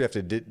 First, we have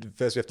to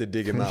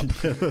dig him up.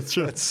 Yeah, that's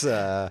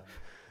right.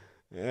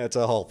 It's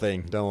a whole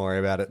thing. Don't worry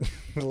about it.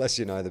 The less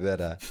you know, the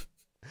better.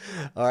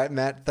 All right,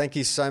 Matt. Thank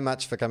you so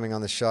much for coming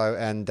on the show.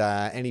 And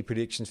any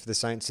predictions for the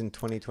Saints in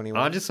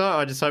 2021? I just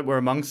hope we're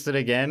amongst it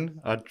again.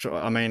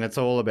 I mean, it's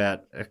all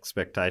about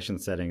expectation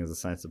setting as a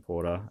Saints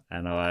supporter,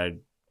 and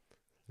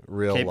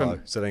Real low.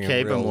 Setting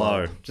keep real them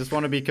low. Just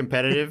want to be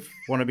competitive.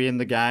 Want to be in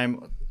the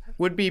game.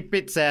 Would be a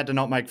bit sad to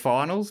not make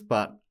finals,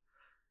 but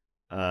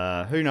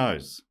who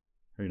knows?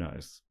 Who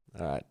knows?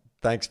 All right.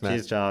 Thanks, Matt.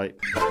 Cheers, Charlie.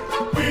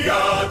 We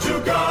are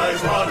two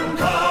guys, one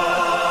cup.